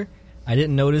sinker. I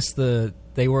didn't notice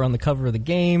they were on the cover of the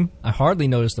game. I hardly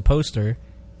noticed the poster.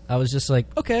 I was just like,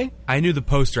 okay. I knew the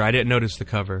poster. I didn't notice the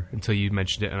cover until you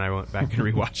mentioned it, and I went back and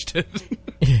rewatched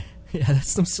it. Yeah,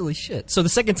 that's some silly shit. So the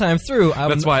second time through,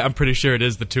 That's why I'm pretty sure it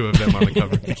is the two of them on the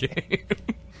cover of the game.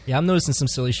 Yeah, I'm noticing some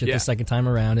silly shit Yeah. the second time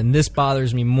around, and this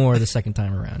bothers me more the second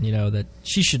time around. That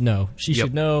she should know. She Yep.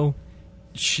 should know.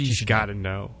 She's got to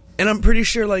know. And I'm pretty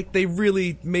sure like they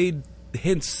really made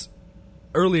hints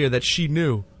earlier that she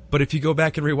knew. But if you go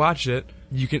back and rewatch it,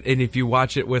 you can. And if you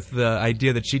watch it with the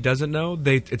idea that she doesn't know,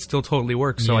 it still totally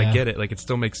works. So Yeah. I get it. Like it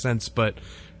still makes sense. But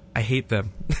I hate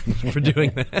them for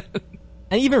doing that.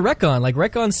 And even Recon,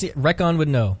 Recon would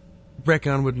know.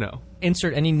 Recon would know.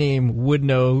 Insert any name would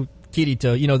know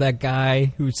Kirito. That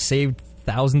guy who saved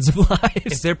thousands of lives.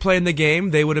 If they're playing the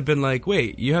game, they would have been like,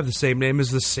 "Wait, you have the same name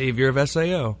as the savior of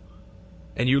SAO."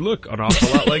 And you look an awful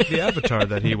lot like the Avatar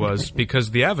that he was,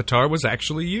 because the Avatar was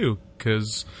actually you,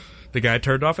 because the guy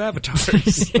turned off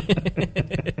avatars.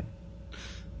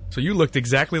 So you looked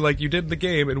exactly like you did in the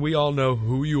game, and we all know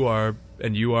who you are,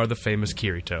 and you are the famous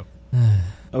Kirito.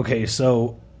 Okay,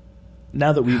 so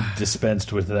now that we've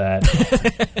dispensed with that,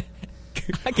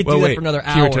 I could do that for another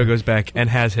hour. Kirito goes back and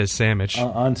has his sandwich.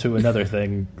 on to another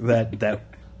thing that.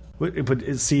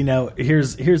 But see, now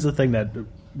here's the thing that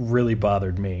really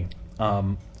bothered me.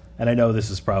 And I know this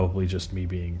is probably just me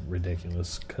being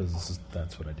ridiculous because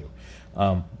that's what I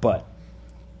do. But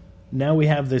now we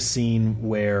have this scene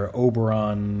where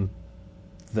Oberon,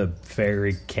 the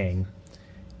fairy king,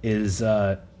 is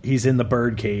he's in the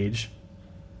bird cage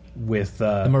with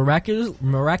the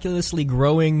miraculously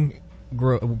growing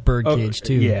bird cage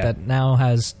too. yeah. That now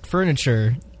has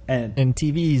furniture and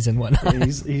TVs and whatnot.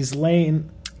 he's laying.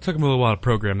 Took him a little while to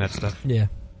program that stuff. Yeah.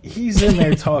 He's in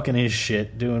there talking his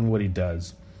shit, doing what he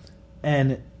does.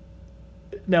 And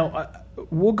now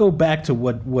we'll go back to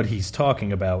what he's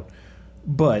talking about,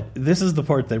 but this is the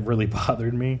part that really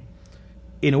bothered me.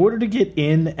 In order to get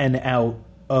in and out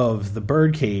of the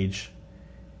birdcage,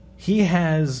 he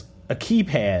has a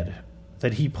keypad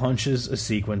that he punches a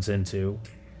sequence into,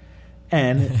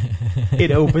 and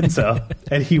it opens up,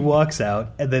 and he walks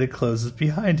out, and then it closes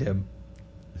behind him.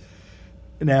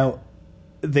 Now,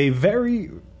 they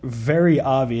very, very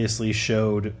obviously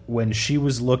showed when she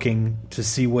was looking to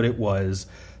see what it was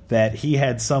that he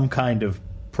had some kind of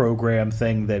program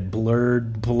thing that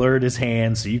blurred his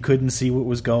hands so you couldn't see what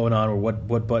was going on or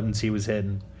what buttons he was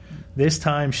hitting. This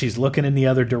time she's looking in the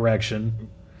other direction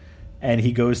and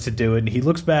he goes to do it and he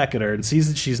looks back at her and sees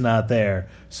that she's not there,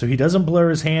 so he doesn't blur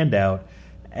his hand out,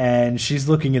 and she's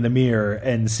looking in the mirror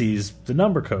and sees the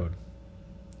number code.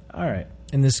 All right.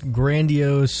 And this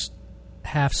grandiose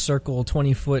half circle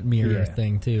 20-foot mirror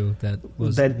thing too. That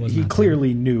was he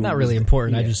clearly knew. Not really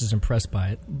important. I just was impressed by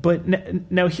it. But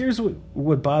now here's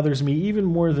what bothers me even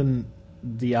more than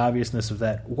the obviousness of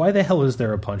that. Why the hell is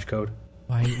there a punch code?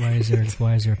 Why is there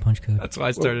a punch code? That's why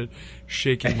I started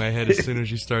shaking my head as soon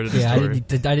as you started the story.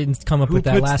 I didn't come up with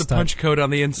that last time. Who puts the punch code on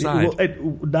the inside?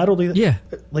 Well, not only that,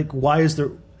 like, why is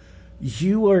there...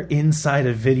 You are inside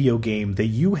a video game that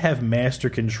you have master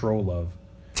control of.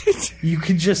 You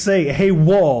can just say, hey,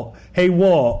 wall,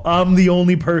 I'm the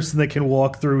only person that can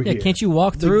walk through here. Can't you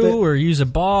walk through or use a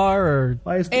bar? Or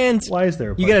why is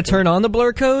there a you got to turn on the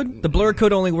blur code? The blur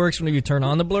code only works when you turn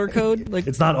on the blur code. Like,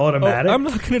 it's not automatic? I'm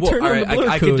not going to turn on the blur code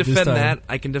I can defend this time. that.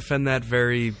 I can defend that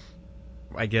very,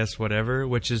 I guess, whatever,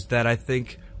 which is that I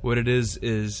think what it is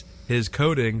his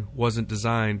coding wasn't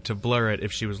designed to blur it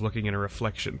if she was looking in a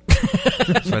reflection.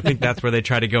 So I think that's where they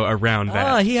try to go around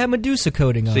that. He had Medusa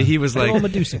coding on. So he was like,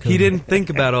 Medusa coding. He didn't think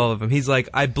about all of them. He's like,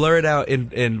 I blur it out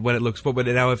in when it looks, but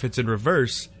now if it's in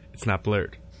reverse, it's not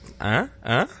blurred.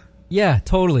 Yeah,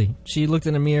 totally. She looked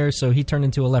in a mirror, so he turned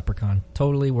into a leprechaun.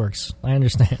 Totally works. I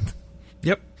understand.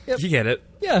 Yep. You get it.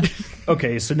 Yeah.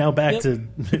 Okay, so now back to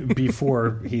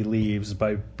before he leaves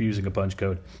by using a punch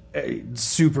code.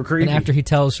 Super creepy. And after he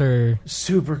tells her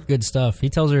super good stuff, he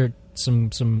tells her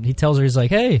he tells her, he's like,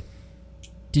 hey,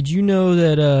 did you know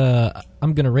that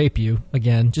I'm going to rape you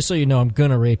again? Just so you know, I'm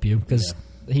going to rape you, because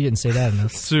he didn't say that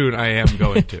enough. Soon I am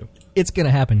going to. It's going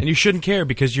to happen. And you shouldn't care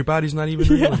because your body's not even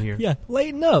real in here. Yeah,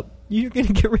 lighten up. You're going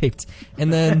to get raped.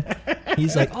 And then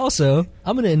he's like, also,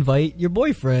 I'm going to invite your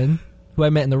boyfriend, who I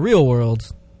met in the real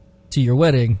world, to your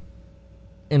wedding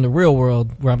in the real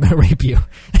world where I'm going to rape you.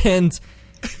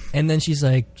 And then she's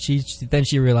like, she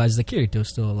realizes that Kirito's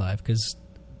still alive, because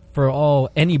for all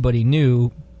anybody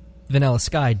knew, Vanilla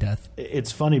Sky death.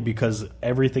 It's funny because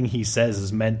everything he says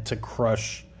is meant to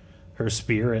crush her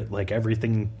spirit, like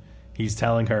everything he's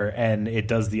telling her, and it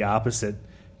does the opposite,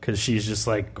 because she's just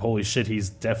like, holy shit, he's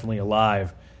definitely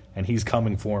alive and he's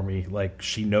coming for me. Like,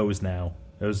 she knows now.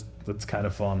 That's kind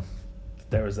of fun.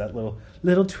 There was that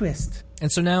little twist.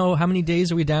 And so now, how many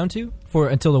days are we down to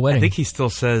until the wedding? I think he still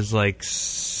says like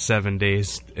 7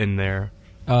 days in there.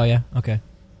 Oh yeah, okay.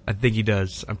 I think he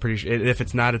does. I'm pretty sure. If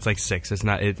it's not, it's like 6. It's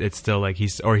not. It's still like he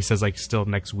says like still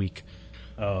next week.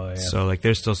 Oh yeah. So like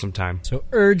there's still some time. So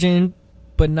urgent,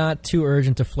 but not too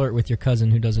urgent to flirt with your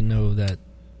cousin who doesn't know that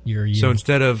you're you. So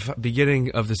instead of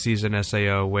beginning of the season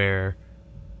SAO where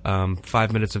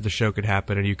 5 minutes of the show could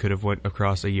happen and you could have went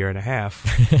across a year and a half,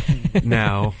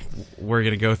 now we're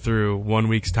going to go through 1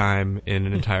 week's time in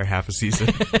an entire half a season.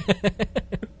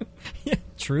 Yeah,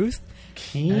 truth.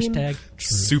 Keen. Hashtag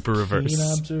truth. Super reverse. Keen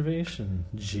observation.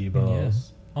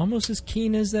 G-balls. Yeah. Almost as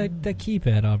keen as that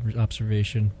keypad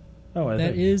observation. Oh,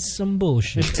 that is some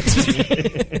bullshit.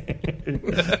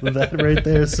 That right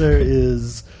there, sir,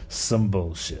 is some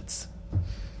bullshit.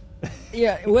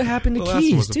 Yeah, what happened to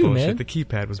keys, too, bullshit. man? The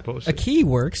keypad was bullshit. A key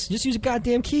works. Just use a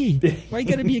goddamn key. Why you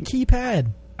gotta be a keypad?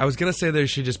 I was going to say there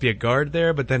should just be a guard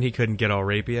there, but then he couldn't get all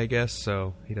rapey, I guess,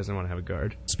 so he doesn't want to have a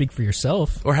guard. Speak for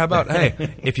yourself. Or how about,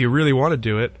 hey, if you really want to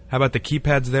do it, how about the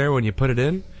keypad's there when you put it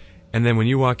in, and then when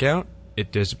you walk out,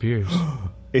 it disappears.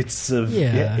 It's a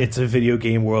video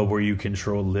game world where you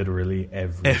control literally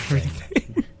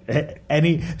everything.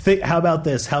 How about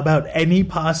this? How about any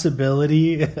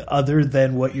possibility other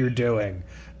than what you're doing?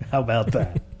 How about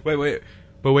that?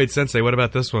 Wait, Sensei, what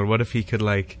about this one? What if he could,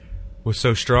 like, was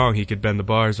so strong he could bend the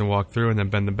bars and walk through and then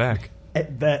bend them back?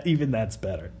 That's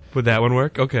better. Would that one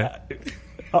work? Okay.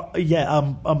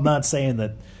 Yeah, I'm not saying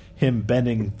that him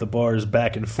bending the bars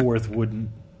back and forth wouldn't,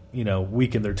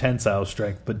 weaken their tensile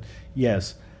strength, but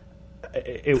yes,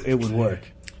 it would work.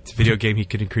 It's a video game. He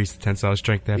could increase the tensile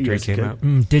strength after it came out.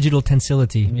 Digital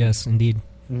tensility. Yes, indeed.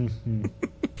 Mm-hmm.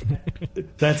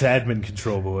 That's admin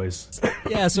control, boys.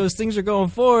 Yeah, so as things are going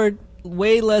forward,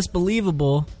 way less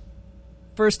believable.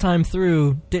 First time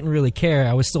through, didn't really care.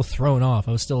 I was still thrown off.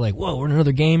 I was still like, whoa, we're in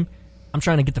another game? I'm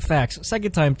trying to get the facts.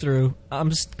 Second time through, I'm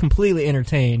just completely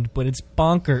entertained, but it's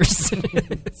bonkers.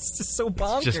 It's just so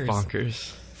bonkers. It's just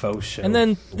bonkers. Faux show. And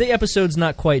then the episode's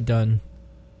not quite done.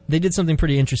 They did something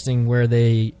pretty interesting where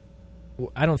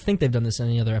I don't think they've done this in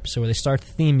any other episode, where they start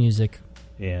the theme music.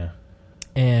 Yeah.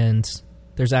 And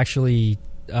there's actually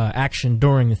action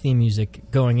during the theme music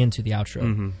going into the outro.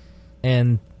 Mm-hmm.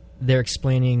 And they're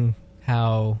explaining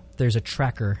how there's a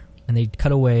tracker, and they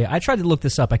cut away. I tried to look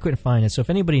this up. I couldn't find it. So if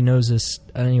anybody knows this,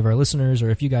 any of our listeners,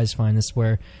 or if you guys find this,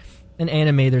 where in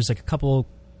anime there's like a couple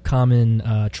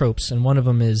common tropes, and one of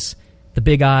them is the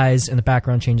big eyes and the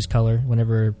background changes color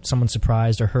whenever someone's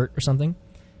surprised or hurt or something.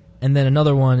 And then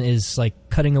another one is like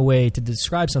cutting away to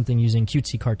describe something using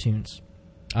cutesy cartoons.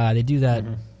 They do that.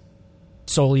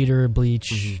 Soul Eater,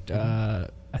 Bleach. I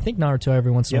think Naruto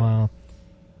every once in a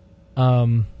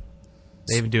while.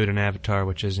 They even do it in Avatar,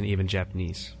 which isn't even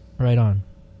Japanese. Right on.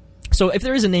 So if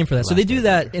there is a name for that, so they do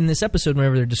that in this episode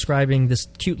whenever they're describing this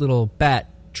cute little bat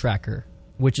tracker,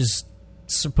 which is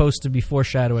supposed to be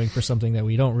foreshadowing for something that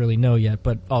we don't really know yet,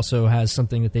 but also has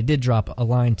something that they did drop a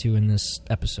line to in this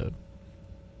episode.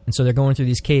 And so they're going through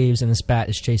these caves, and this bat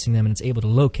is chasing them, and it's able to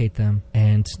locate them,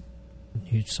 and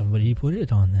somebody put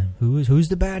it on them. Who's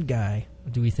the bad guy?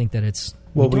 Do we think that it's...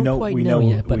 Well, we know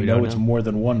yet, but we know it's more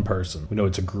than one person. We know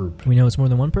it's a group. We know it's more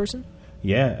than one person?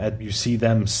 Yeah, you see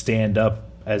them stand up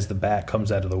as the bat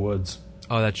comes out of the woods.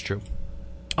 Oh, that's true.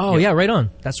 Oh, yeah, right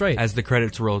on. That's right. As the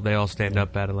credits roll, they all stand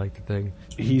up out of like the thing.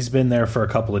 He's been there for a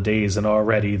couple of days, and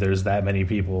already there's that many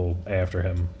people after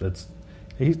him.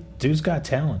 Dude's got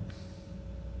talent.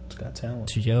 He's got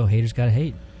talent. Yo, haters gotta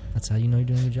hate. That's how you know you're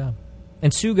doing a good job.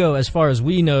 And Sugo, as far as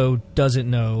we know, doesn't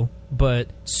know, but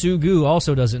Sugu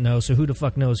also doesn't know, so who the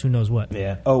fuck knows who knows what?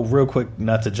 Yeah. Oh, real quick,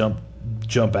 not to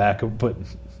jump back, but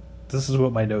this is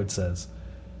what my note says.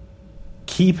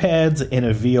 Keypads in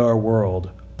a VR world,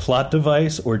 plot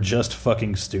device or just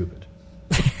fucking stupid?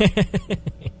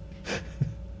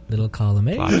 Little column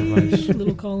A,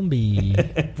 little column B.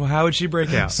 Well, how would she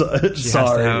break out?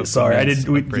 Sorry, I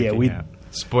didn't.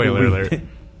 Spoiler alert.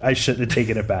 I shouldn't have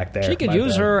taken it back there. She could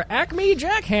use her Acme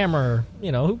jackhammer.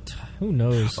 You know, who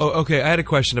knows? Oh, okay. I had a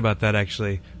question about that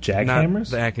actually. Jackhammers?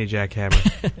 The Acme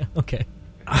jackhammer. Okay.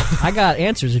 I got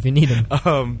answers if you need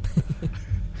them.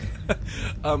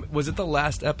 Was it the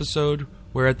last episode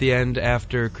where at the end,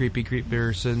 after Creepy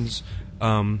Creeperson's,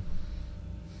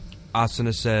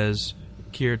 Asuna says,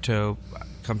 Kirito,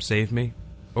 come save me?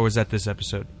 Or was that this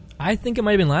episode? I think it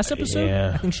might have been last episode.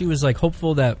 Yeah. I think she was like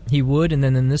hopeful that he would, and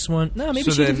then in this one, maybe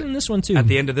she did in this one too. At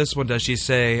the end of this one, does she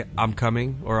say, I'm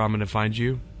coming, or I'm going to find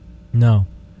you? No.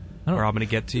 Or I'm going to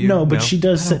get to you? No, but she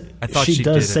does say, I thought she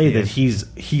did say that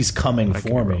he's coming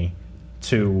for me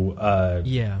to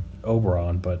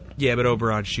Oberon, but... Yeah, but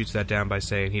Oberon shoots that down by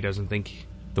saying he doesn't think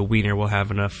the wiener will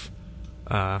have enough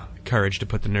courage to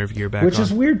put the nerve gear back on. Which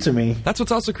is weird to me. That's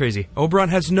what's also crazy. Oberon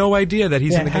has no idea that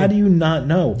he's in the game. How do you not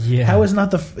know? Yeah. How is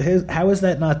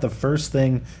that not the first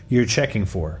thing you're checking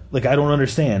for? Like, I don't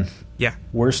understand. Yeah.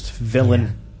 Worst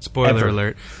villain Spoiler ever.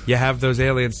 alert. You have those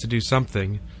aliens to do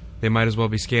something. They might as well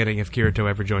be scanning if Kirito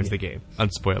ever joins the game.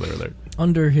 Unspoiler alert.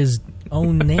 Under his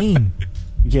own name.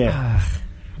 Yeah.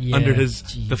 Under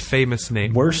the famous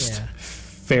name. Worst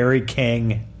fairy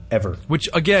king ever. Which,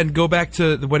 again, go back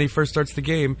to when he first starts the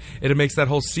game, it makes that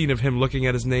whole scene of him looking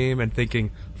at his name and thinking,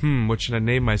 what should I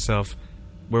name myself?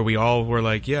 Where we all were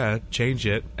like, yeah, change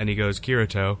it. And he goes,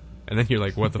 Kirito. And then you're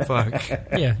like, what the fuck?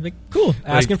 Yeah, like, cool.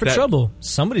 Asking for trouble.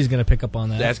 Somebody's going to pick up on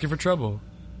that. Asking for trouble.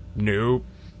 Nope.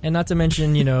 And not to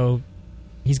mention,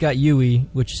 he's got Yui,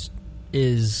 which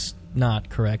is not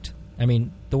correct. I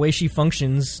mean, the way she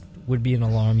functions would be an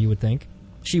alarm, you would think.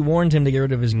 She warned him to get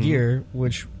rid of his gear,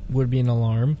 which would be an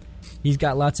alarm. He's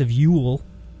got lots of Yule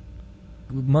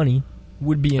money,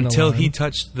 would be an alarm. Until he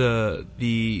touched the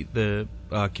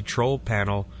control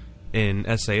panel in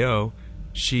SAO,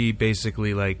 she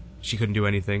basically, she couldn't do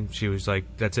anything. She was like,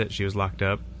 that's it. She was locked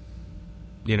up.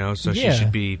 So she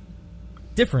should be...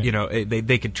 different.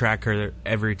 They could track her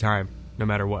every time, no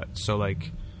matter what. So,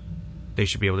 they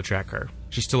should be able to track her.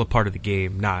 She's still a part of the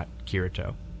game, not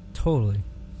Kirito. Totally.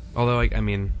 Although,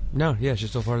 she's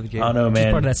still part of the game. I don't know, man.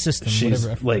 She's part of that system.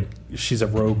 She's a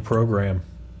rogue program,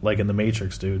 like in the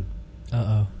Matrix, dude.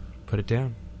 Uh-oh. Put it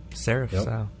down. Seraph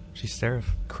style. She's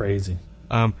Seraph. Crazy.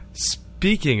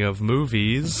 Speaking of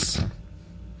movies,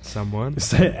 someone...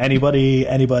 Anybody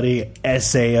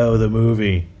SAO the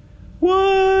movie?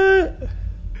 What?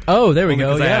 Oh, there we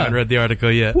go. I haven't read the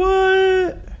article yet.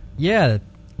 What? Yeah,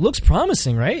 looks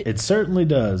promising, right? It certainly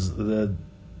does. The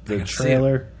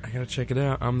trailer. I gotta check it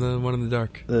out. I'm the one in the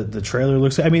dark. The trailer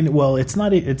looks. I mean, well, it's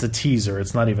not. It's a teaser.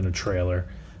 It's not even a trailer,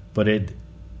 but it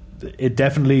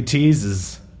definitely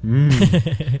teases.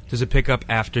 Does it pick up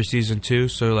after season 2?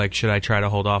 So, should I try to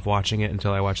hold off watching it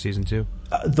until I watch season 2?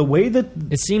 The way that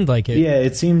it seemed like it. Yeah,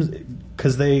 it seems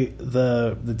because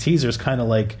the teaser's kind of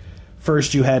like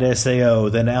first you had SAO,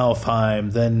 then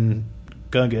Alfheim, then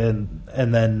Gungan,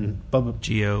 and then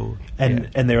Geo, and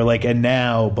they were like, and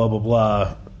now blah blah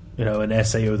blah, an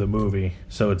SAO the movie.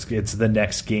 So it's the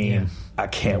next game. Yeah. I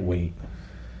can't wait.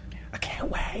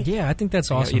 Yeah, I think that's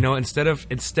awesome.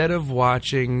 Instead of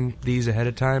watching these ahead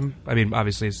of time, I mean,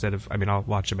 obviously I'll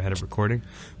watch them ahead of recording,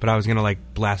 but I was gonna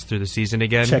blast through the season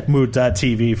again. Check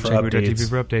Mood.tv for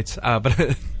updates.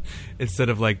 But instead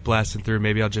of blasting through,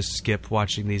 maybe I'll just skip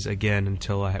watching these again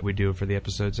until we do it for the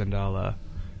episodes, and I'll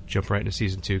jump right into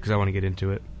season 2 because I want to get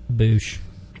into it. Boosh.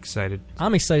 Excited.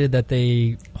 I'm excited that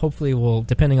they hopefully will,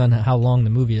 depending on how long the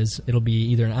movie is, it'll be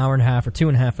either an hour and a half or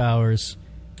 2.5 hours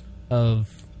of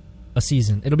a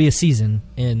season. It'll be a season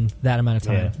in that amount of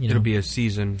time. Yeah. You know? It'll be a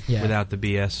season without the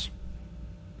BS.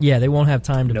 Yeah, they won't have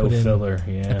time to No put in filler,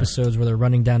 episodes where they're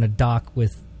running down a dock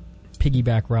with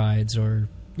piggyback rides or,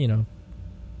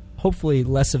 hopefully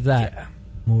less of that. Yeah.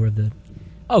 More of the...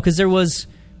 Oh, because there was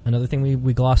another thing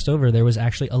we glossed over. There was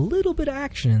actually a little bit of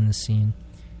action in this scene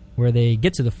where they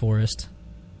get to the forest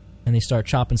and they start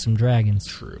chopping some dragons.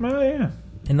 True. Oh, yeah.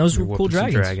 And those were cool Whooping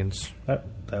some dragons. That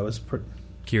was pretty...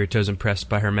 Kirito's impressed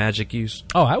by her magic use.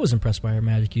 Oh, I was impressed by her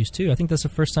magic use, too. I think that's the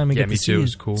first time we get to me see too. It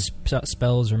was cool.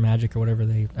 Spells or magic or whatever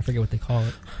I forget what they call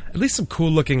it. At least some cool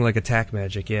looking like attack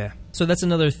magic, yeah. So that's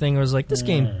another thing. I was like, this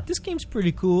game's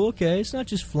pretty cool. Okay, it's not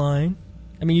just flying.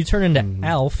 I mean, you turn into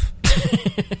Alf.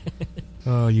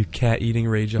 Oh, you cat-eating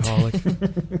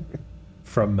rageaholic.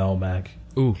 From Melmac.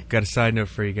 Ooh, got a side note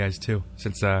for you guys, too.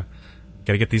 Since, gotta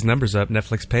get these numbers up.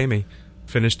 Netflix pay me.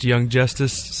 Finished Young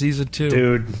Justice Season 2.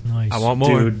 Dude. Nice. I want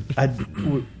more.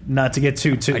 Dude, not to get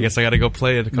too... I guess I gotta go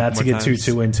play it a couple more Not to get times.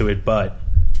 too into it, but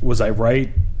was I right?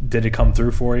 Did it come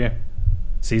through for you?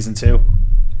 Season 2?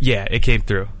 Yeah, it came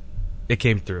through. It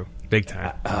came through. Big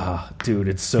time. Dude,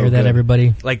 it's so Hear good. that,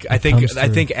 everybody? Like, It I comes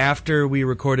think through. after we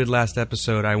recorded last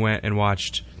episode, I went and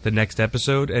watched the next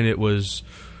episode, and it was,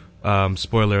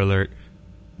 spoiler alert,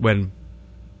 when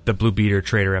the Blue Beetle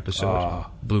Trader episode.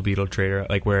 Blue Beetle Trader,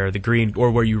 like where the green, or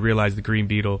where you realize the Green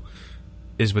Beetle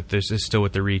is still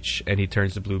with the Reach, and he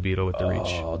turns the Blue Beetle with the Reach.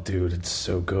 Oh, dude, it's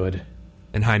so good.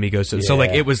 And Jaime goes to, so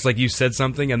like Yeah. it was like you said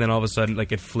something, and then all of a sudden,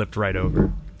 like it flipped right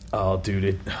over. Oh,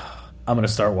 dude, I'm gonna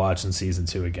start watching Season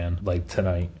 2 again, like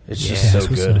tonight. It's Yeah, just so that's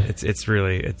what's good. up. It's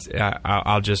really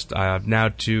I'll just now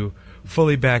to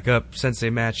fully back up Sensei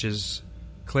Match's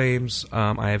claims.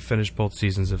 I have finished both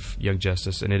seasons of Young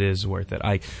Justice, and it is worth it.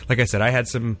 Like I said, I had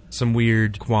some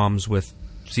weird qualms with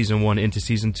season 1 into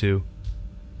season 2.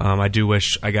 I do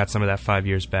wish I got some of that 5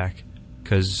 years back,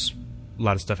 because a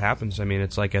lot of stuff happens. I mean,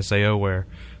 it's like SAO where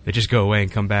they just go away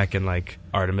and come back, and like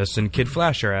Artemis and Kid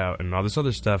Flash are out and all this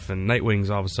other stuff, and Nightwing's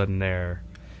all of a sudden there.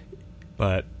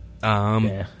 But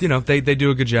they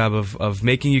do a good job of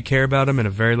making you care about them in a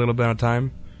very little amount of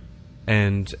time,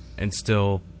 and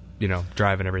still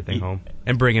driving everything home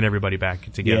and bringing everybody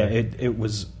back together. Yeah, it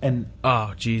was, and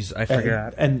oh jeez, I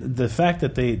forgot. and the fact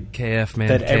that they KF, man,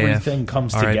 that KF, everything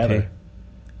comes RIP. together.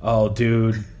 Oh,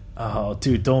 dude,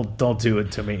 don't do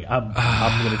it to me. I'm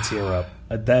gonna tear up.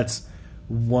 That's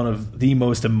one of the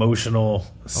most emotional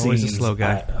scenes. Always a slow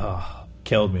guy.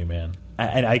 Killed me, man.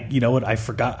 And I, you know what? I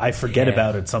forget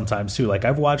about it sometimes too. Like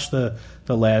I've watched the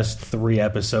last 3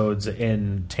 episodes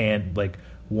in like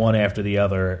one after the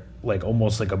other, like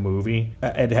almost like a movie.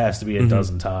 It has to be a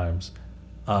dozen times,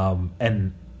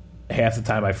 and half the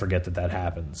time I forget that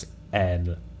happens.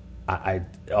 And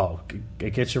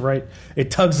it gets you right.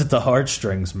 It tugs at the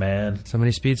heartstrings, man. So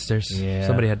many speedsters. Yeah.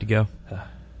 Somebody had to go.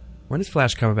 When is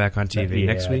Flash coming back on TV? Yeah,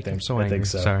 Next week? I I'm so think angry.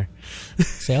 so. Sorry.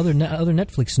 Say other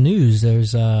Netflix news.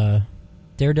 There's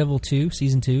Daredevil 2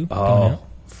 season 2 coming out.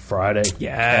 Friday.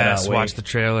 Yes, Cannot wait. watch the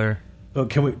trailer. Oh,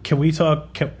 can we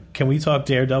talk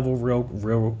Daredevil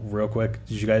real quick?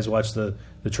 Did you guys watch the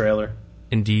trailer?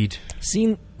 Indeed.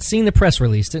 Seen the press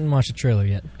release. Didn't watch the trailer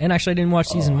yet. And actually, I didn't watch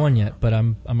season 1 yet. But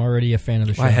I'm already a fan of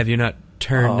the show. Why have you not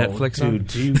turned Netflix on? Dude,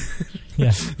 do you Yeah.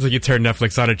 It's like you turn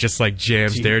Netflix on, it just like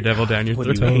jams Daredevil down your what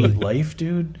throat. do you hate life,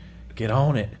 dude? Get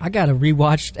on it. I gotta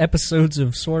rewatch episodes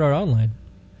of Sword Art Online.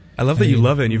 I love that you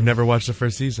love it and you've never watched the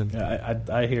first season. Yeah,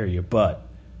 I hear you, but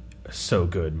so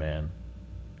good, man.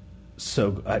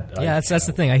 So Yeah, that's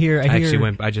the thing. I hear.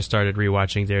 I just started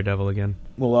rewatching Daredevil again.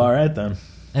 Well, all right then.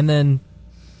 And then,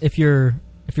 if your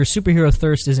superhero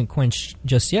thirst isn't quenched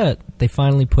just yet, they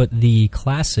finally put the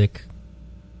classic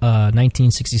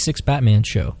 1966 Batman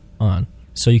show on,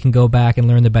 so you can go back and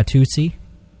learn the Batusi,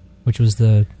 which was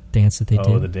the dance that they did.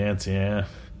 Oh, the dance, yeah.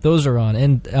 Those are on,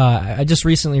 and I just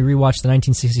recently rewatched the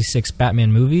 1966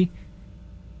 Batman movie.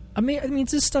 I mean,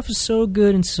 this stuff is so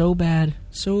good and so bad,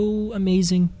 so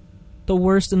amazing. The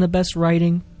worst and the best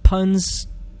writing, puns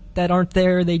that aren't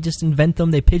there, they just invent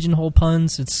them. They pigeonhole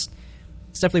puns. It's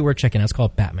definitely worth checking out. It's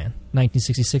called Batman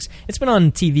 1966. It's been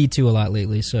on TV too a lot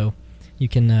lately, so you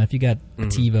can if you got a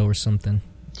TiVo or something.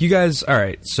 You guys, all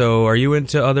right. So, are you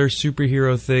into other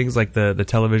superhero things like the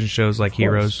television shows like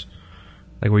Heroes?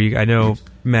 Like where you, I know,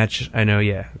 Match. I know,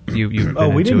 yeah. You. Oh,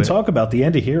 we didn't talk about the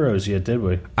end of Heroes yet, did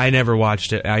we? I never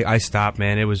watched it. I stopped,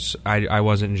 man. It was I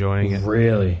wasn't enjoying it.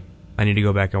 Really I need to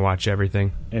go back and watch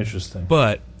everything. interesting.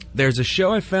 But there's a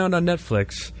show I found on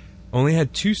Netflix Only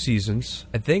had 2 seasons.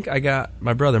 I think I got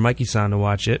my brother Mikey-san to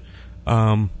watch it.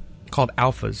 Called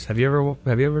Alphas. Have you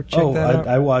ever checked that out?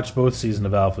 I watched both seasons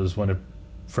of Alphas when it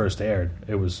first aired.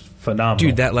 It was phenomenal.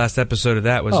 Dude, that last episode of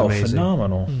that was amazing.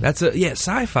 Phenomenal. That's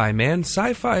sci-fi, man.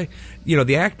 Sci-fi,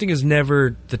 the acting is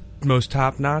never the most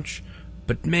top-notch,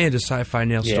 but man, does sci-fi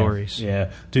nail stories.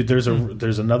 Yeah. Dude, there's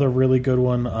another really good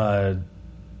one.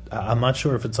 I'm not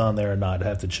sure if it's on there or not. I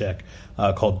have to check.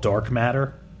 Called Dark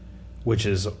Matter,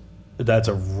 that's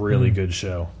a really good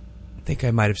show. I think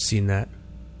I might have seen that.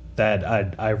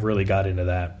 That I really got into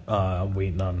that. I'm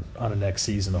waiting on the next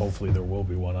season. Hopefully there will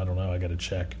be one. I don't know. I got to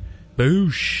check.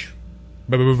 Boosh.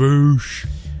 Boosh.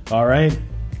 All right.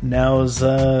 Now's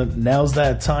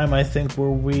that time, I think, where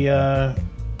we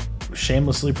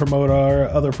shamelessly promote our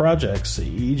other projects.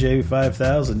 EJ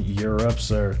 5000, you're up,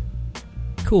 sir.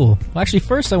 Cool. Well, actually,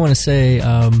 first I want to say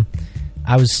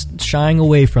I was shying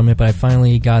away from it, but I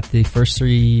finally got the first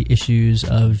 3 issues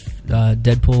of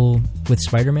Deadpool with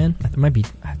Spider-Man. It might be.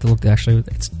 I have to look. Actually,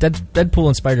 it's Deadpool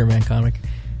and Spider-Man comic.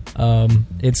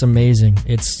 It's amazing.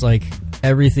 It's like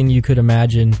everything you could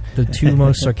imagine. The 2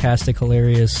 most sarcastic,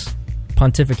 hilarious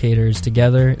pontificators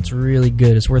together. It's really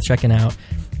good. It's worth checking out.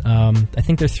 I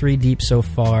think they're 3 deep so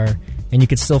far, and you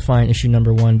could still find issue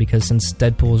number 1 because since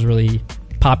Deadpool is really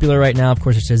popular right now, of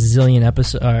course, there's a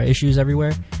zillion issues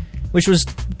everywhere. Which was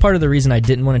part of the reason I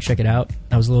didn't want to check it out.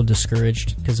 I was a little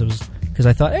discouraged because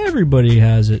I thought everybody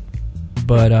has it,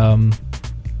 but I'll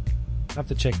have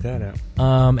to check that out.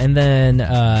 And then,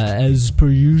 as per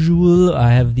usual,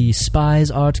 I have the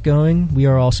Spies art going. We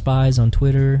Are All Spies on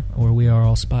Twitter or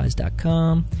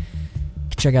weareallspies.com.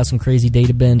 Check out some crazy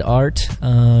data bend art.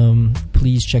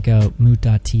 Please check out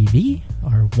moot.tv,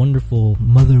 our wonderful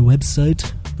mother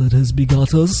website that has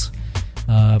begot us.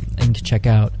 And check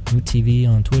out Moot TV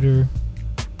on Twitter,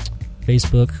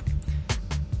 Facebook,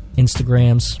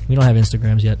 Instagrams. We don't have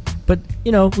Instagrams yet. But,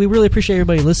 we really appreciate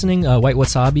everybody listening. White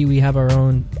Wasabi, we have our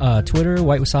own Twitter,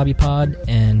 White Wasabi Pod,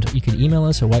 and you can email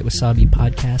us at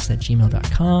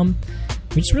whitewasabipodcast@gmail.com.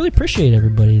 We just really appreciate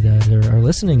everybody that are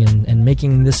listening and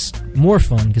making this more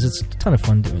fun, because it's a ton of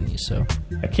fun doing these. So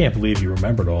I can't believe you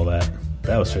remembered all that.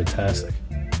 That was fantastic.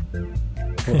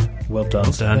 Well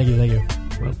done. Thank you.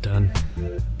 Well done.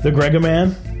 The Gregor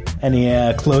Man,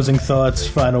 any closing thoughts,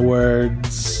 final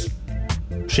words,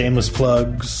 shameless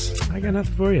plugs? I got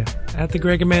nothing for you. At the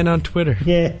Gregor Man on Twitter.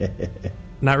 Yeah.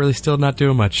 Still not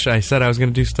doing much. I said I was going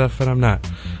to do stuff, but I'm not.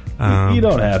 You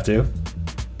don't have to.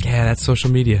 Yeah, that's social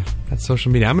media. I'm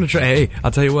going to try. Hey, I'll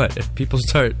tell you what. If people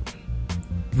start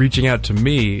reaching out to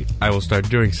me, I will start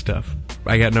doing stuff.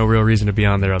 I got no real reason to be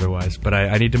on there otherwise, but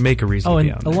I need to make a reason to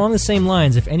be on there. Along the same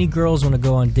lines, if any girls want to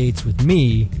go on dates with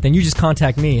me, then you just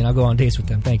contact me and I'll go on dates with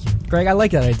them. Thank you. Greg, I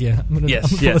like that idea.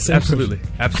 Yes, absolutely.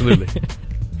 Absolutely. You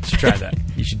should try that.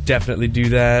 You should definitely do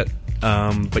that.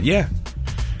 But yeah.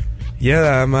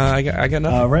 Yeah, I got nothing.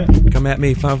 All right. Come at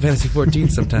me, Final Fantasy 14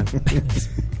 sometime.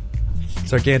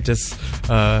 Sargantus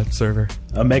server.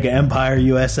 Mega Empire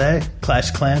USA, Clash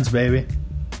of Clans, baby.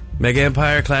 Mega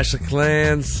Empire, Clash of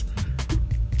Clans.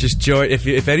 Just join.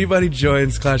 If anybody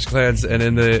joins Clash of Clans and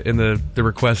in the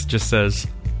request just says,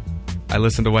 "I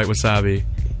listen to White Wasabi,"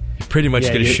 you pretty much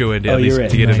get a shoe in to get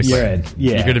in the clan. You're in.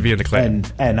 Yeah. You're going to be in the clan.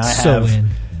 And I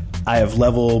have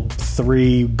level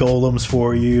 3 golems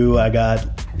for you. I got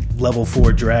level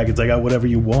 4 dragons. I got whatever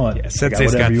you want. Yeah,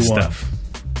 Sensei's got the stuff.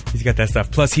 He's got that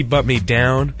stuff. Plus, he bumped me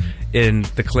down in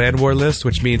the clan war list,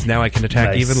 which means now I can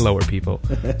attack even lower people.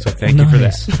 So thank you for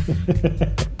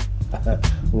that.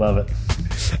 Love it.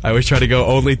 I always try to go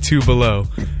only 2 below,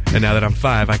 and now that I'm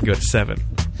 5, I can go to 7.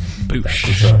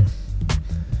 Boosh.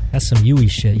 That's some Yui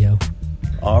shit, yo.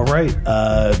 All right.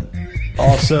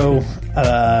 Also,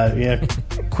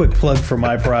 quick plug for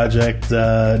my project,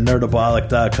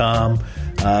 nerdabolic.com,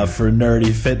 for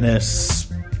nerdy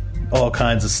fitness, all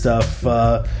kinds of stuff.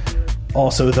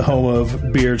 Also the home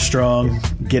of Beard Strong.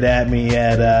 Get at me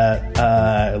at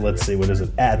let's see, what is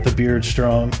it? At the Beard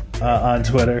Strong on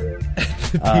Twitter.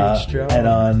 And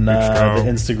on the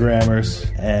Instagrammers.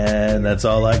 And that's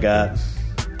all I got.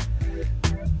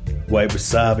 White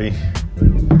Wasabi,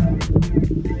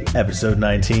 episode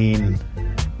 19,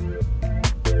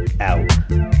 out.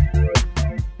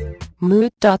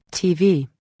 Mood.tv.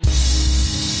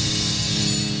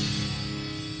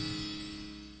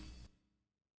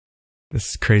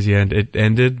 This is crazy. It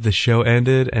ended, the show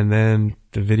ended, and then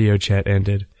the video chat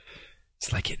ended.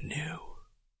 It's like it knew.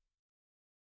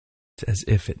 It's as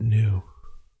if it knew.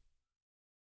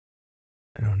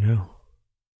 I don't know.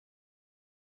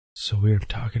 It's so weird. I'm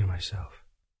talking to myself.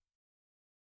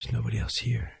 There's nobody else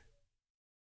here.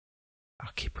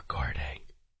 I'll keep recording.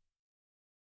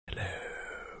 Hello.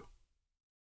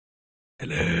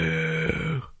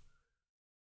 Hello?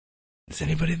 Is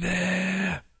anybody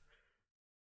there?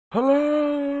 Hello?